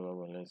to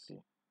observable. Let's see.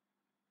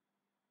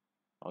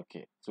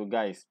 Okay, so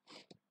guys,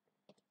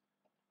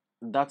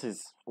 that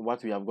is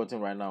what we have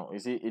gotten right now. You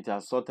see, it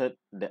has sorted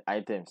the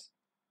items.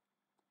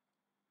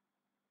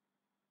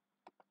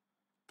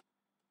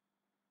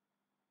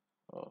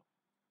 Oh,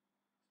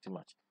 too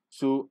much.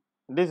 So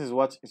this is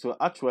what. So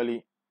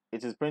actually,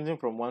 it is printing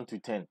from 1 to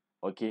 10.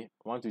 Okay,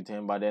 1 to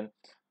 10. But then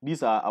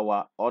these are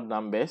our odd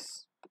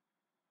numbers,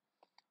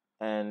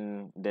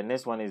 and the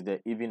next one is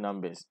the even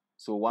numbers.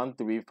 So 1,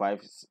 3,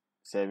 5,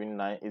 7,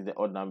 9 is the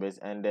odd numbers,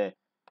 and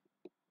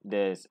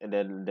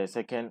the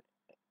second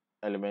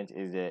element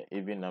is the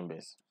even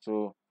numbers.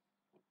 So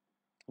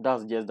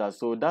that's just that.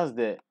 So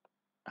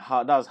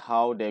that's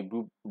how the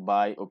group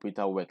by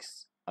operator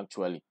works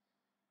actually.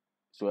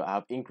 So I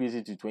have increased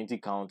it to 20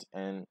 count,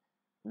 and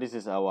this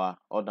is our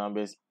odd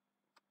numbers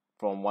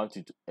from 1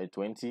 to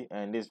 20,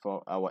 and this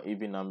from our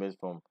even numbers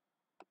from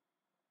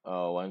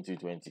 1 to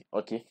 20.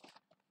 Okay,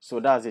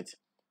 so that's it.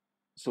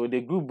 So the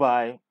group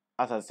by,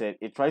 as I said,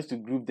 it tries to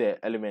group the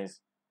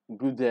elements,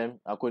 group them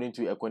according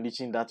to a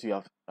condition that you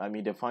have. I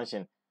mean, the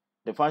function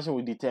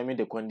will determine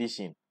the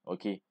condition.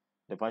 Okay,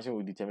 the function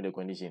will determine the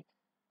condition.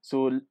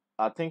 So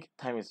I think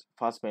time is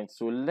fast spent,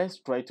 so let's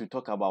try to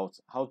talk about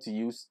how to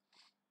use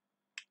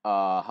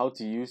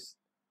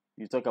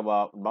you talk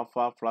about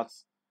buffer, flat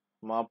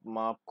map,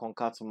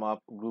 concat map,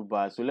 group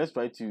by. So let's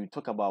try to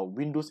talk about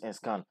windows and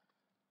scan.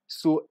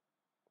 So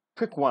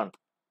quick one.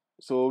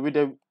 So with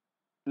the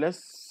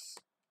let's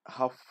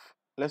have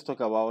let's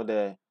talk about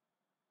the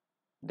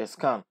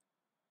scan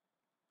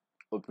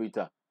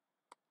operator.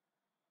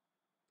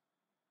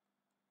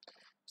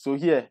 So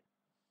here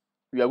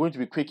we are going to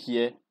be quick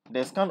here.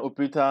 The scan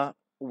operator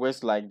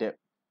works like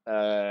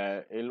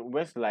it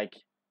works like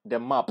the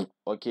map.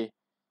 Okay,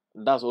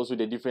 that's also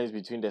the difference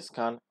between the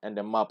scan and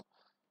the map.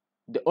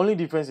 The only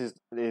difference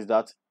is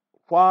that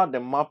while the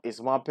map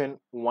is mapping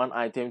one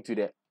item to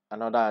the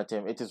another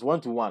item, it is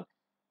one to one.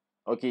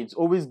 Okay, it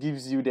always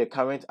gives you the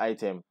current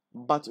item,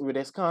 but with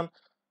the scan,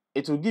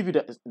 it will give you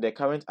the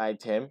current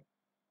item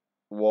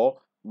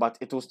wall, but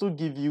it will still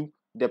give you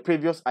the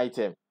previous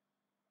item.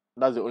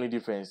 That's the only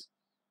difference.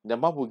 The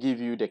map will give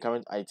you the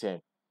current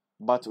item,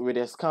 but with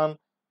the scan,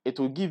 it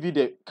will give you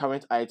the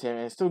current item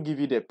and still give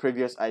you the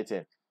previous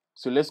item.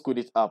 So let's code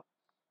it up.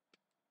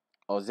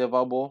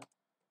 Observable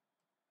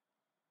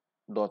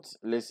dot,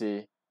 let's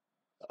say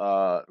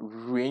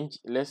range.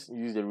 Let's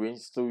use the range.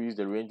 Still use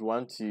the range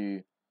 1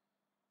 to.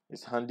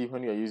 It's handy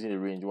when you are using the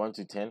range 1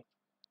 to 10.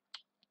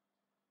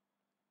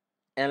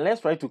 And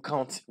let's try to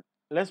count.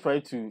 Let's try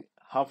to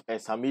have a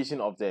summation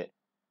of the.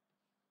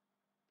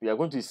 We are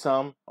going to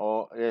sum,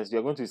 or yes, we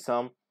are going to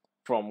sum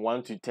from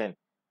 1 to 10,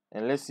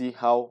 and let's see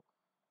how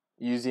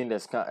using the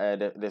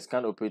scan the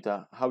scan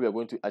operator, how we are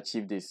going to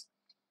achieve this.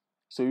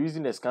 So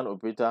using the scan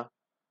operator,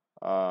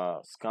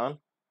 scan.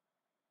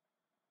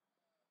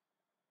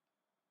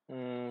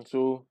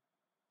 So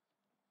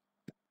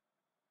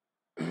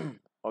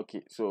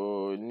okay,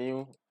 so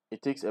new,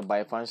 it takes a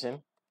by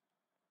function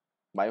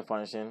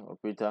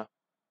operator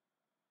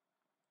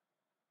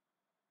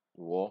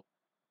war.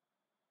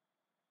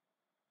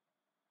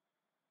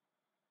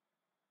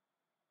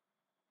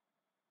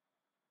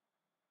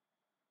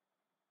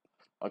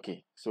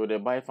 Okay, so the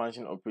by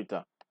function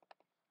operator,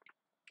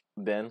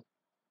 then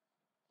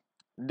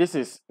this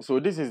is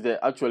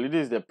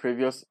the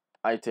previous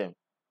item.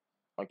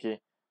 Okay,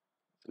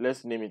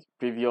 let's name it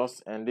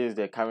previous, and this is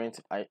the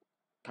current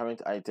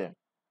item.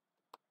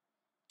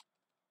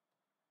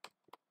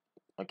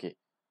 Okay,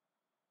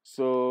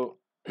 so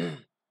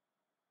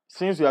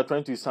since we are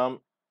trying to sum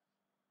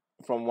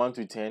from 1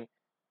 to 10,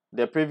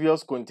 the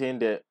previous contain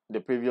the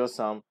previous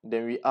sum,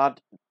 then we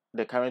add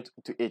the current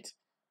to it.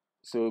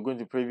 So we're going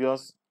to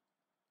previous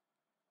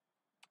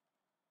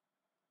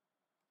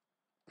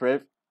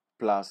prev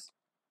plus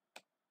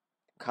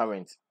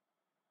current.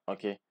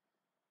 Okay,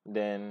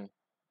 then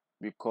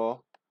we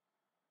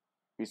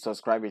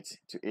subscribe it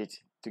to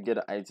 8 to get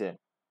the item.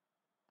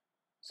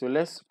 So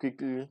let's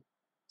quickly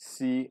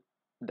see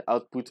the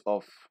output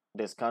of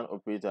the scan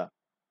operator.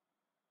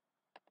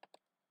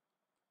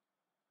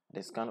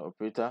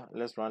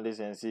 Let's run this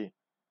and see.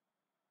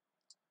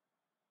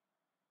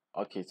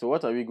 Okay, so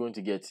what are we going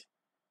to get?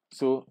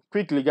 So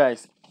quickly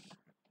guys,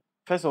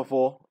 first of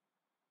all,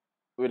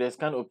 with the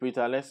scan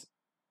operator,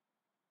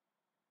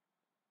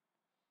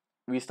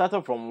 we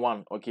started from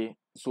 1. Okay,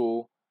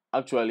 so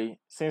actually,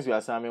 since we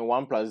are summing,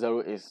 1 plus 0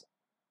 is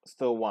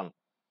still 1.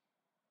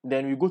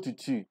 Then we go to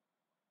 2,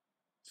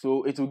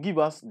 so it will give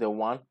us the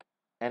 1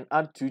 and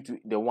add 2 to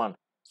the 1.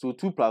 So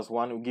 2 plus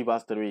 1 will give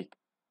us 3.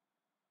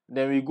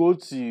 Then we go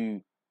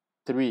to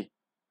 3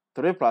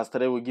 plus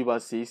 3 will give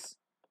us 6.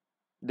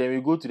 Then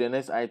we go to the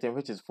next item,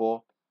 which is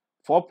 4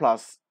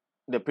 plus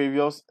the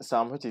previous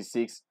sum, which is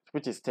 6,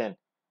 which is 10.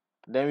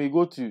 Then we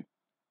go to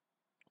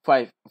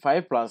 5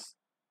 plus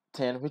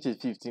 10, which is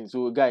 15.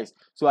 So guys,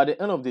 so at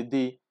the end of the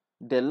day,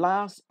 the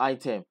last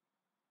item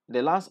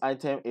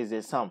is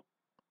the sum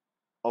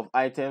of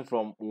items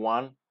from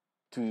 1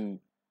 to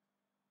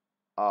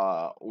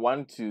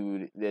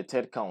the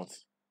third count.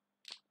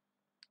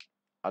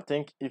 I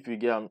think if you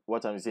get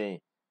what I'm saying.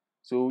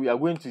 So we are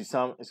going to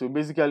sum. So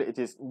basically it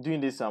is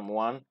doing this sum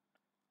 1,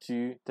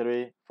 2,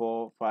 3,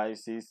 4, 5,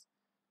 6,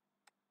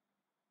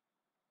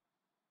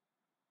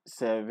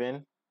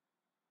 7,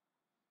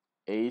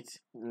 8,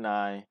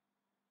 9,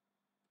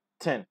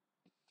 10.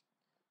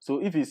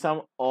 So if you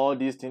sum all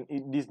these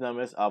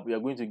numbers up, we are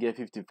going to get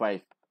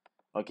 55.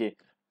 Okay.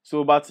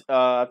 So but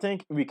I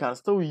think we can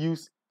still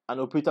use an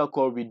operator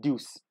called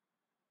reduce.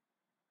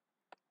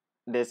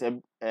 There's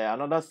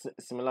another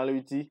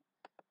similarity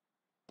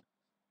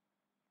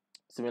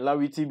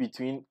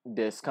between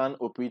the scan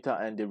operator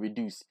and the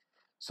reduce.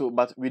 So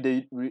but with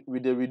the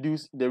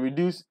reduce,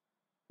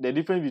 the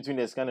difference between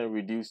the scan and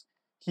reduce,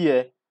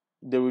 here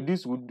the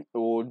reduce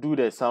will do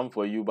the sum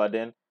for you, but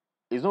then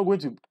it's not going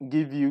to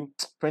give you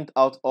print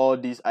out all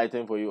these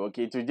items for you.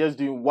 Okay, to just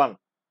do one,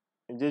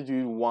 just do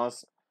it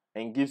once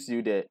and gives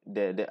you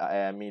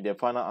the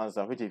final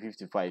answer, which is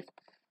 55.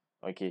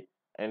 Okay,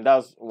 and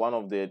that's one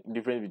of the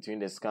difference between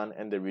the scan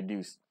and the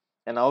reduce.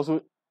 And I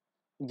also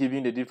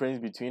giving the difference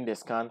between the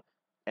scan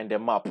and the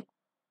map.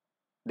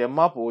 The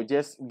map will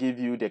just give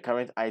you the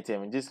current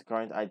item,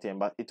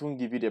 but it won't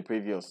give you the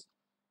previous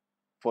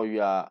for you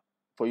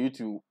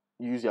to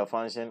use your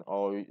function,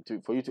 or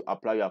for you to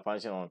apply your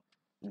function on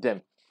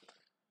them.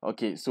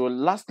 Okay, so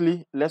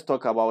lastly, let's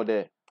talk about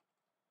the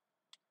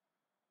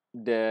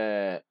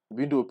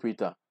window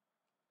operator.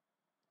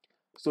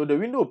 So the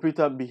window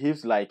operator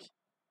behaves like,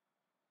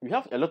 we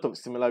have a lot of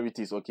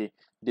similarities. Okay,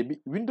 the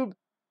window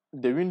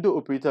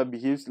operator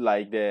behaves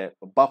like the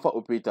buffer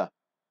operator.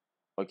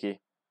 Okay,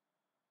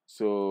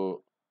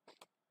 so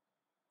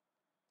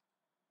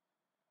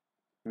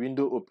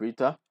window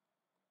operator.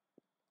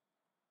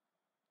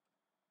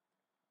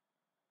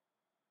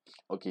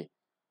 Okay,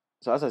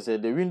 so as I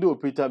said, the window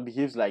operator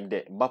behaves like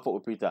the buffer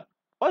operator.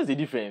 What is the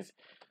difference?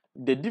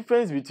 The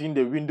difference between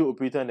the window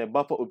operator and the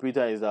buffer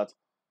operator is that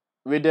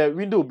with the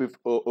window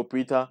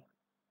operator,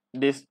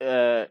 this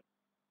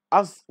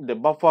as the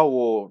buffer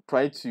will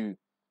try to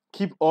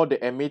keep all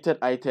the emitted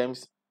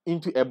items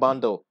into a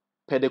bundle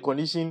per the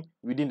condition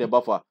within the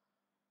buffer.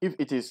 If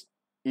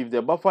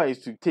the buffer is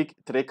to take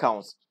 3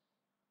 counts,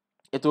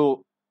 it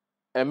will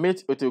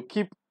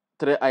keep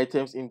 3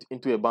 items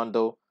into a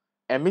bundle,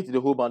 emit the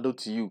whole bundle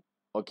to you.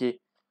 Okay,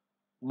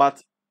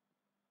 but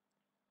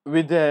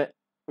with the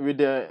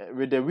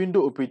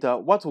window operator,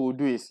 what we'll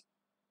do is,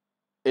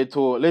 it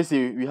will, let's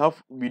say we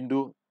have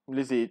window,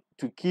 let's say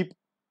to keep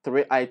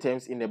 3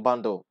 items in a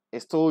bundle.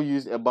 It still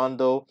use a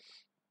bundle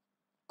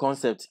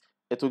concept.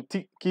 It will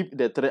keep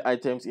the 3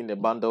 items in the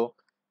bundle,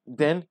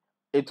 then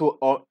it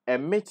will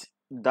emit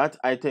that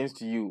items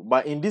to you.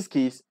 But in this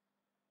case,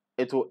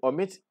 it will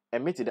emit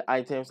the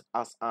items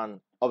as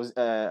an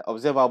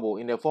observable,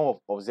 in the form of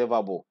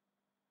observable.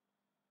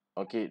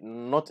 Okay,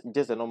 not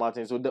just a normal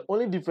thing. So the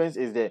only difference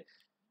is the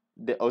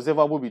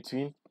observable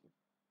between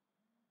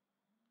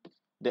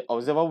the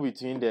observable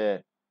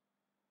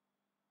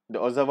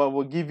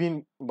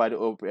given by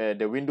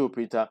the window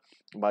operator,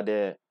 but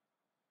the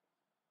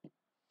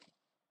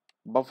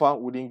buffer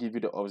wouldn't give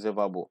you the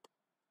observable.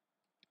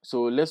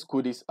 So let's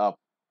code this up.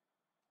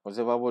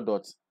 Observable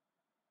dot.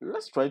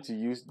 Let's try to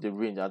use the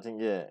range. I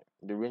think, yeah,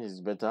 the range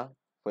is better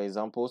for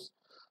examples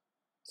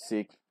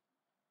sake.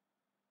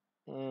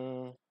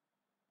 Let's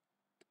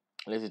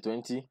say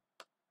 20.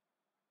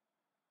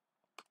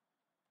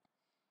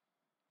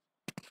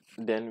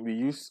 Then we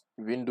use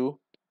window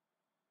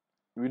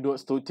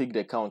still take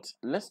the count.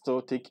 Let's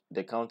still take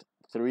the count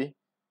 3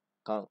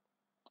 count.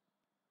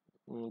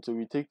 So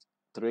we take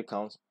 3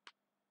 counts.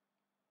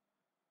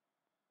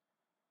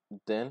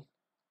 Then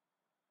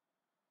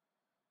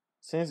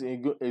since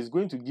it's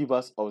going to give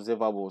us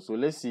observable, so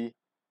let's see.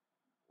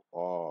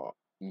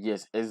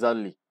 Yes,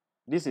 exactly,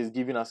 this is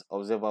giving us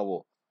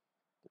observable.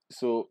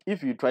 So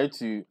if you try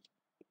to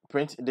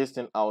print this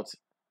thing out,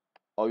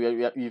 or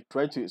you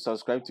try to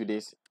subscribe to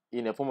this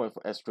in a form of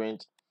a string,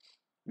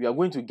 we are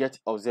going to get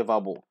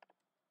observable.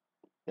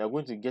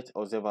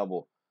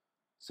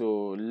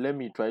 So let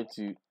me try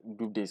to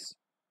do this.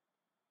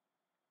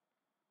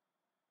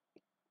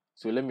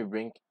 So let me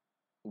bring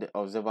the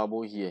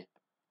observable here,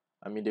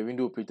 I mean the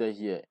window operator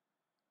here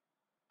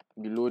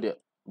below the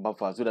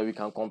buffer, so that we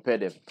can compare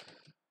them.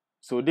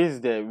 So this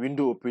is the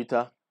window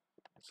operator.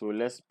 So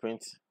let's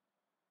print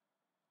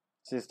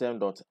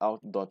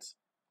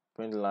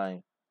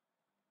system.out.println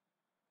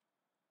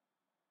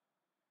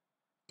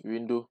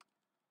window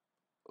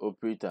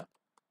operator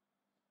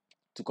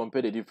to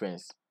compare the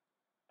difference.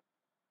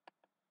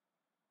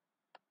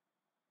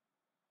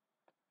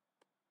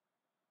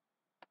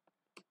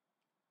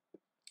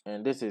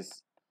 And this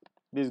is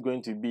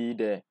going to be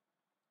the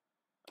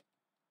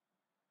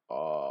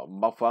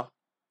buffer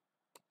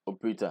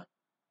operator.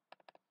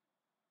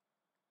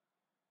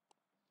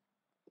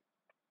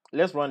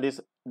 let's run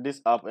this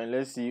app and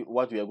let's see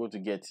what we are going to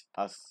get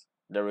as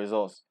the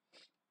results.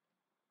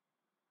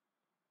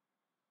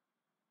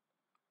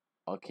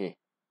 Okay,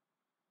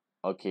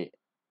 okay,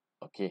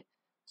 okay.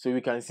 So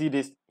we can see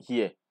this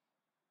here.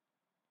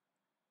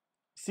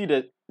 See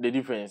the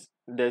difference.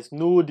 There's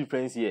no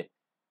difference here.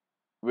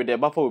 With the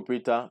buffer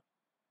operator,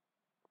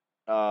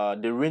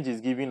 the range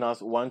is giving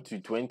us 1 to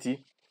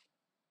 20.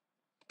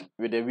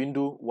 With the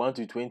window 1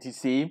 to 20,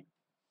 same.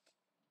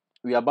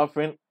 We are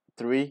buffering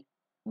 3,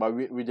 but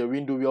with the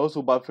window we are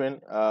also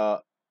buffering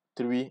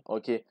 3.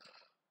 Okay,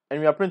 and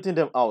we are printing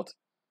them out.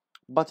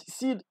 But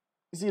see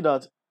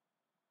that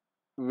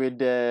with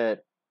the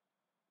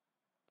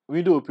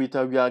window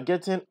operator we are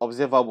getting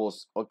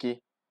observables. Okay,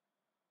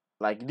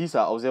 like these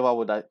are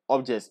observable that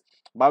objects,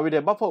 but with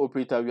the buffer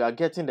operator we are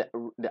getting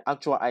the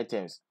actual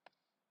items.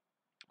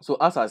 So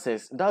as I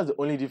said, that's the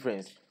only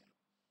difference.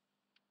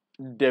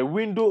 The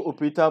window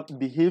operator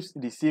behaves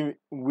the same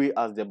way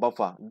as the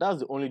buffer. That's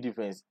the only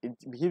difference. It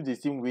behaves the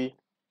same way.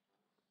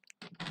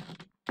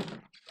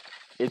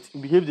 It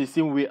behaves the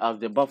same way as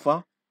the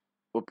buffer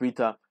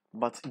operator,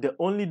 but the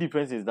only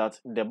difference is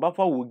that the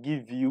buffer will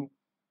give you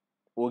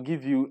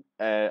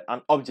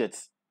an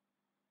object,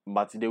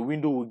 but the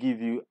window will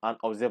give you an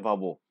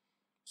observable.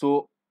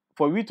 So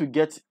for we to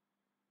get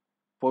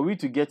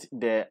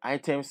the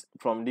items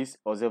from this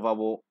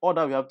observable, all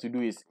that we have to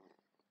do is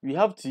we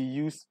have to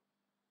use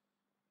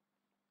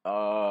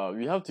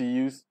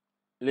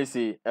let's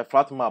say a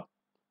flat map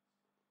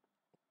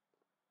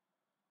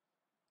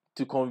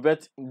to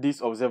convert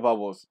these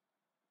observables.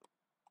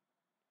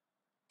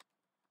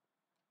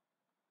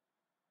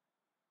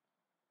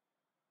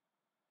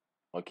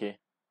 Okay,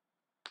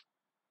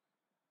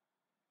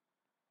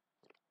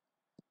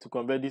 to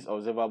convert these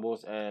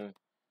observables, and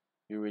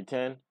you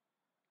return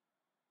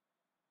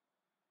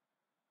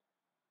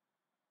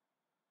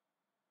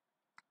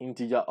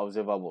integer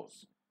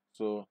observables.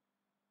 So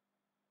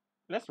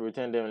let's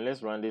return them and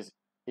let's run this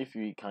if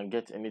we can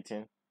get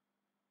anything.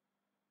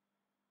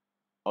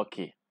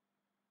 Okay,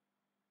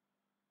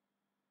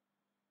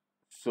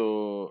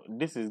 so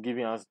this is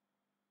giving us,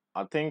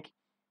 I think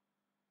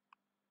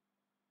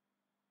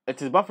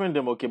it is buffering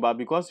them. Okay, but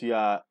because we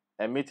are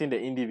emitting the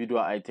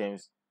individual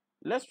items,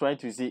 let's try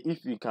to see if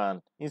we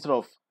can, instead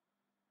of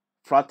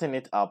flatten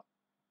it up,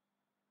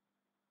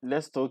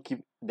 let's still keep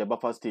the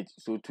buffer state.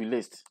 So to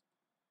list,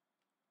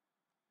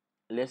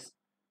 let's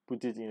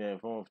put it in a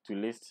form of to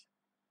list.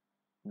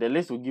 The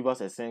list will give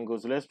us a single,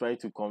 so let's try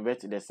to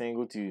convert the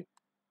single to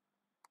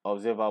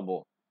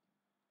observable.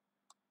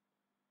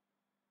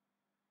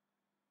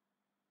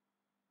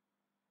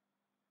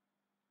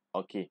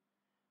 Okay,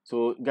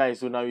 so guys,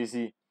 so now you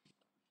see,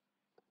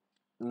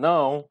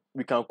 now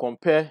we can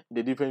compare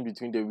the difference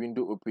between the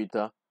window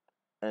operator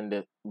and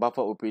the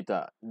buffer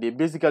operator. They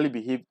basically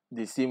behave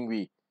the same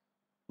way,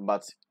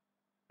 but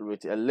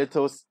with a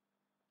little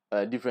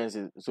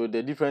differences. So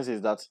the difference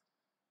is that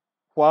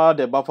while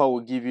the buffer will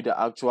give you the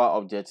actual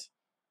object,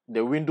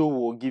 the window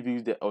will give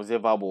you the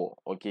observable.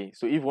 Okay,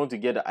 so if you want to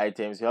get the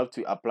items, you have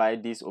to apply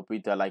this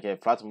operator like a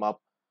flat map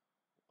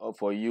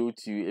for you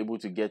to be able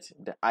to get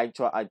the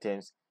actual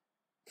items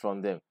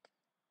from them.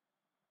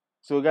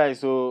 So guys,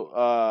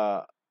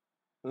 so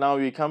now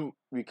we come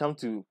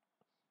to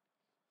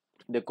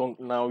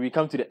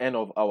the end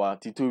of our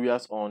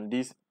tutorials on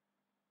these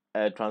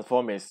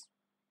transformers.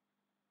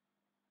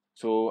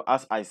 So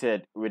as I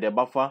said, with the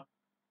buffer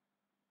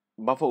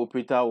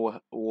operator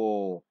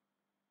will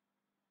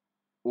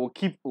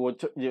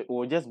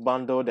just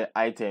bundle the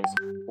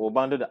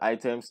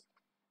items,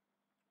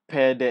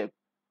 per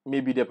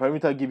maybe the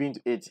parameter given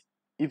to it.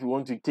 If you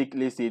want to take,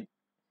 let's say,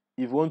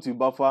 if you want to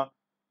buffer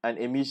an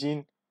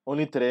emission,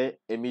 only 3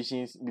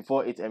 emissions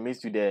before it emits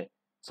to the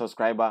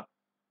subscriber,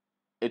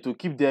 it will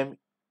keep them.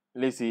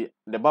 Let's say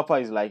the buffer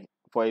is like,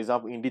 for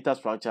example, in data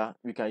structure,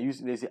 we can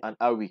use, let's say, an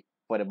array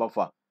for the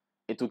buffer.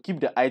 It will keep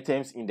the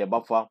items in the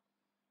buffer.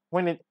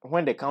 When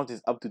the count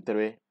is up to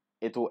 3,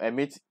 it will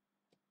emit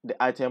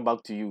the item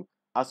back to you,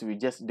 as we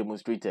just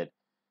demonstrated.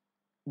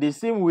 The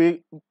same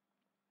way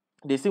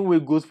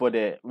goes for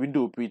the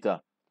window operator.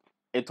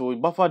 It will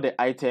buffer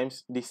the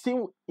items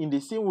in the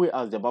same way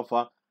as the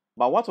buffer,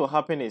 but what will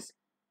happen is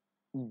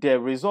the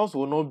results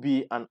will not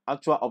be an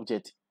actual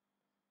object,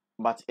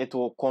 but it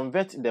will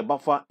convert the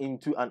buffer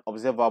into an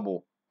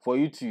observable for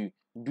you to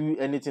do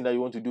anything that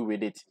you want to do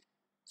with it.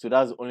 So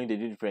that's only the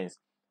difference.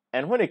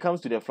 And when it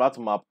comes to the flat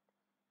map,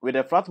 with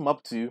the flat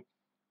map too,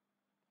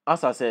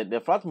 as I said,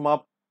 the flat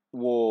map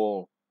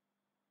will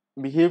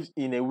behave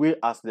in a way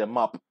as the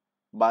map,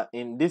 but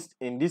in this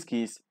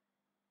case,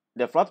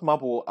 the flat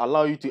map will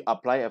allow you to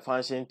apply a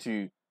function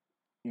to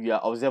your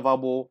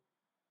observable,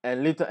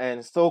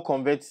 and still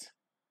convert.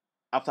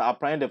 After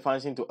applying the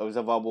function to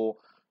observable,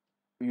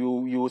 you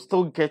will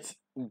still get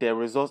the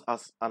results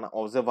as an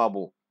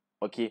observable.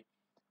 Okay,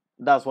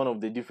 that's one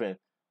of the difference.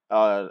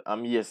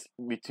 Yes,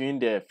 between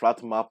the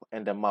flat map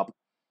and the map.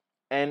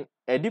 And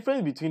a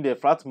difference between the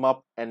flat map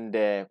and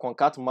the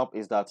concat map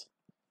is that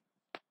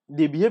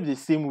they behave the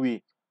same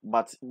way,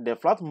 but the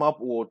flat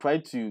map will try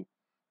to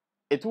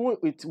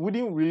it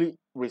wouldn't really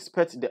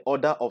respect the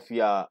order of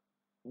your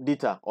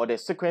data or the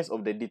sequence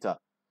of the data.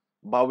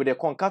 But with the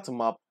concat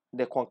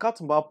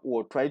map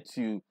will try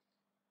to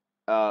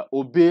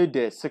obey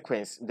the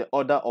sequence, the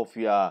order of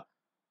your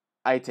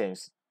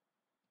items.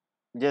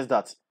 Just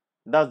that.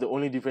 That's the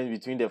only difference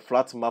between the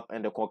flat map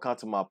and the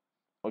concat map.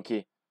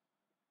 Okay.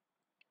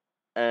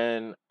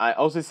 And I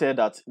also said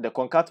that the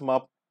concat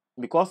map,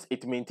 because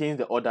it maintains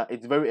the order,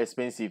 it's very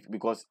expensive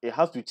because it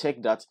has to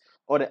check that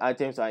all the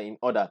items are in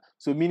order.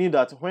 So meaning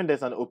that when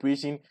there's an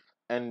operation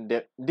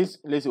and this,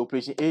 let's say,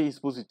 operation A is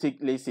supposed to take,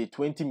 let's say,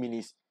 20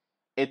 minutes,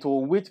 it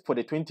will wait for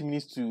the 20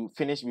 minutes to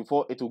finish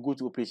before it will go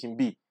to operation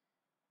B.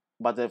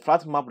 But the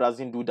flat map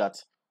doesn't do that.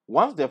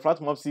 Once the flat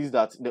map sees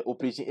that the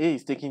operation A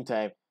is taking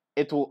time,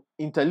 it will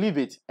interleave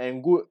it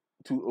and go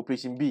to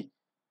operation B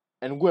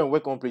and go and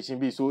work on operation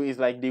B. So it's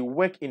like they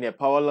work in a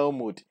parallel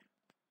mode.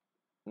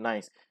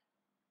 Nice.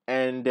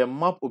 And the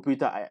map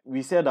operator,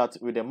 we said that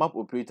with the map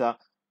operator,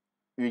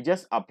 you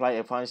just apply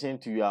a function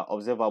to your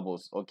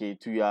observables, okay,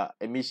 to your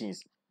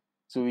emissions.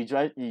 So you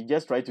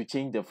just try to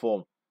change the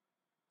form,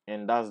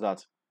 and that's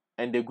that.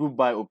 And the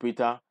groupBy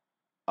operator,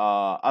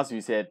 as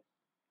we said,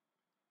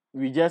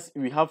 we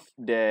have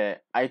the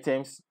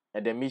items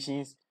and the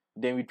emissions,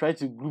 then we try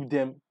to group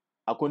them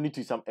according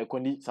to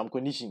some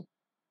condition.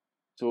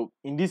 So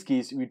in this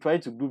case, we try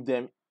to group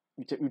them.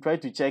 We try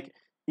to check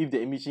if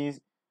the emissions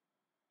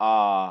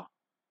are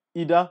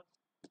either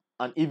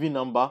an even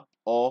number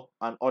or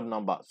an odd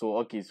number. So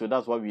okay, so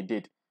that's what we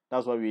did.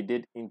 That's what we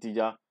did.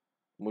 Integer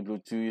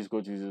modulo 2 is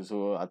equal to 0.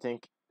 So I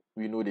think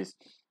we know this.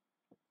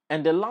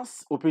 And the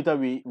last operator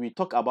we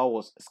talked about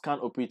was scan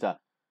operator.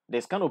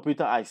 The scan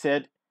operator, I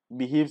said,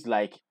 behaves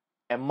like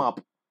a map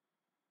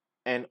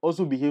and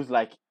also behaves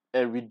like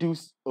a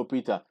reduce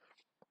operator.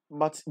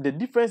 But the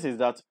difference is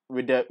that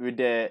with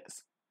the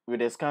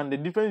scan, the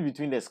difference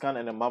between the scan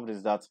and the map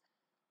is that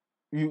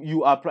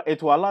you apply,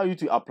 it will allow you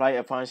to apply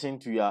a function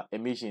to your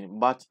emission,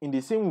 but in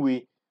the same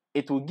way,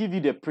 it will give you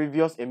the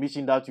previous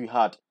emission that you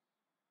had.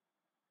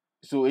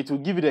 So it will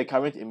give you the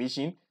current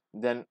emission,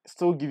 then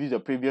still give you the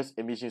previous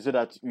emission, so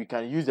that you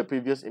can use the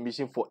previous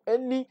emission for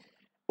any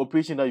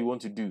operation that you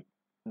want to do.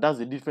 That's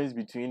the difference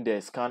between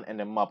the scan and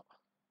the map.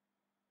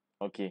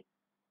 Okay,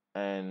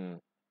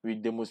 and we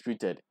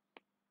demonstrated,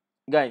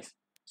 guys.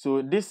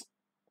 So this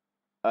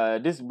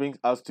brings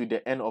us to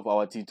the end of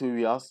our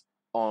tutorials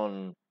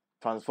on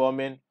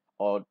transforming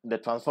or the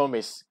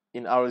transformers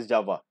in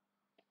Rxjava.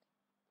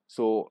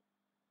 So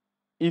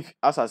if,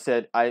 as I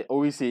said, I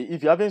always say,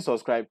 if you haven't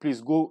subscribed, please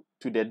go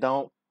to the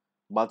down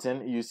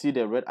button. You see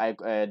the red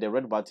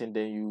button,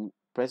 then you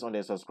press on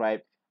the subscribe.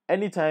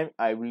 Anytime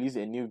I release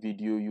a new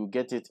video, you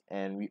get it,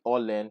 and we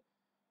all learn,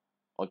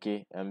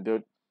 okay, and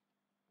build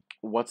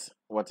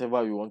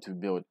whatever we want to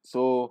build.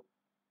 So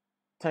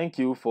thank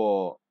you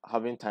for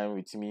having time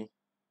with me.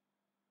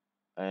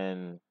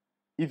 And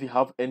if you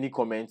have any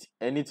comment,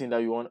 anything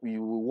that you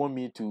want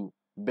me to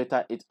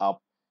better it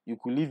up, you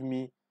could leave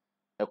me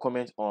a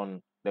comment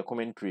on the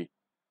commentary.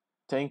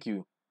 Thank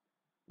you.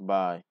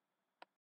 Bye.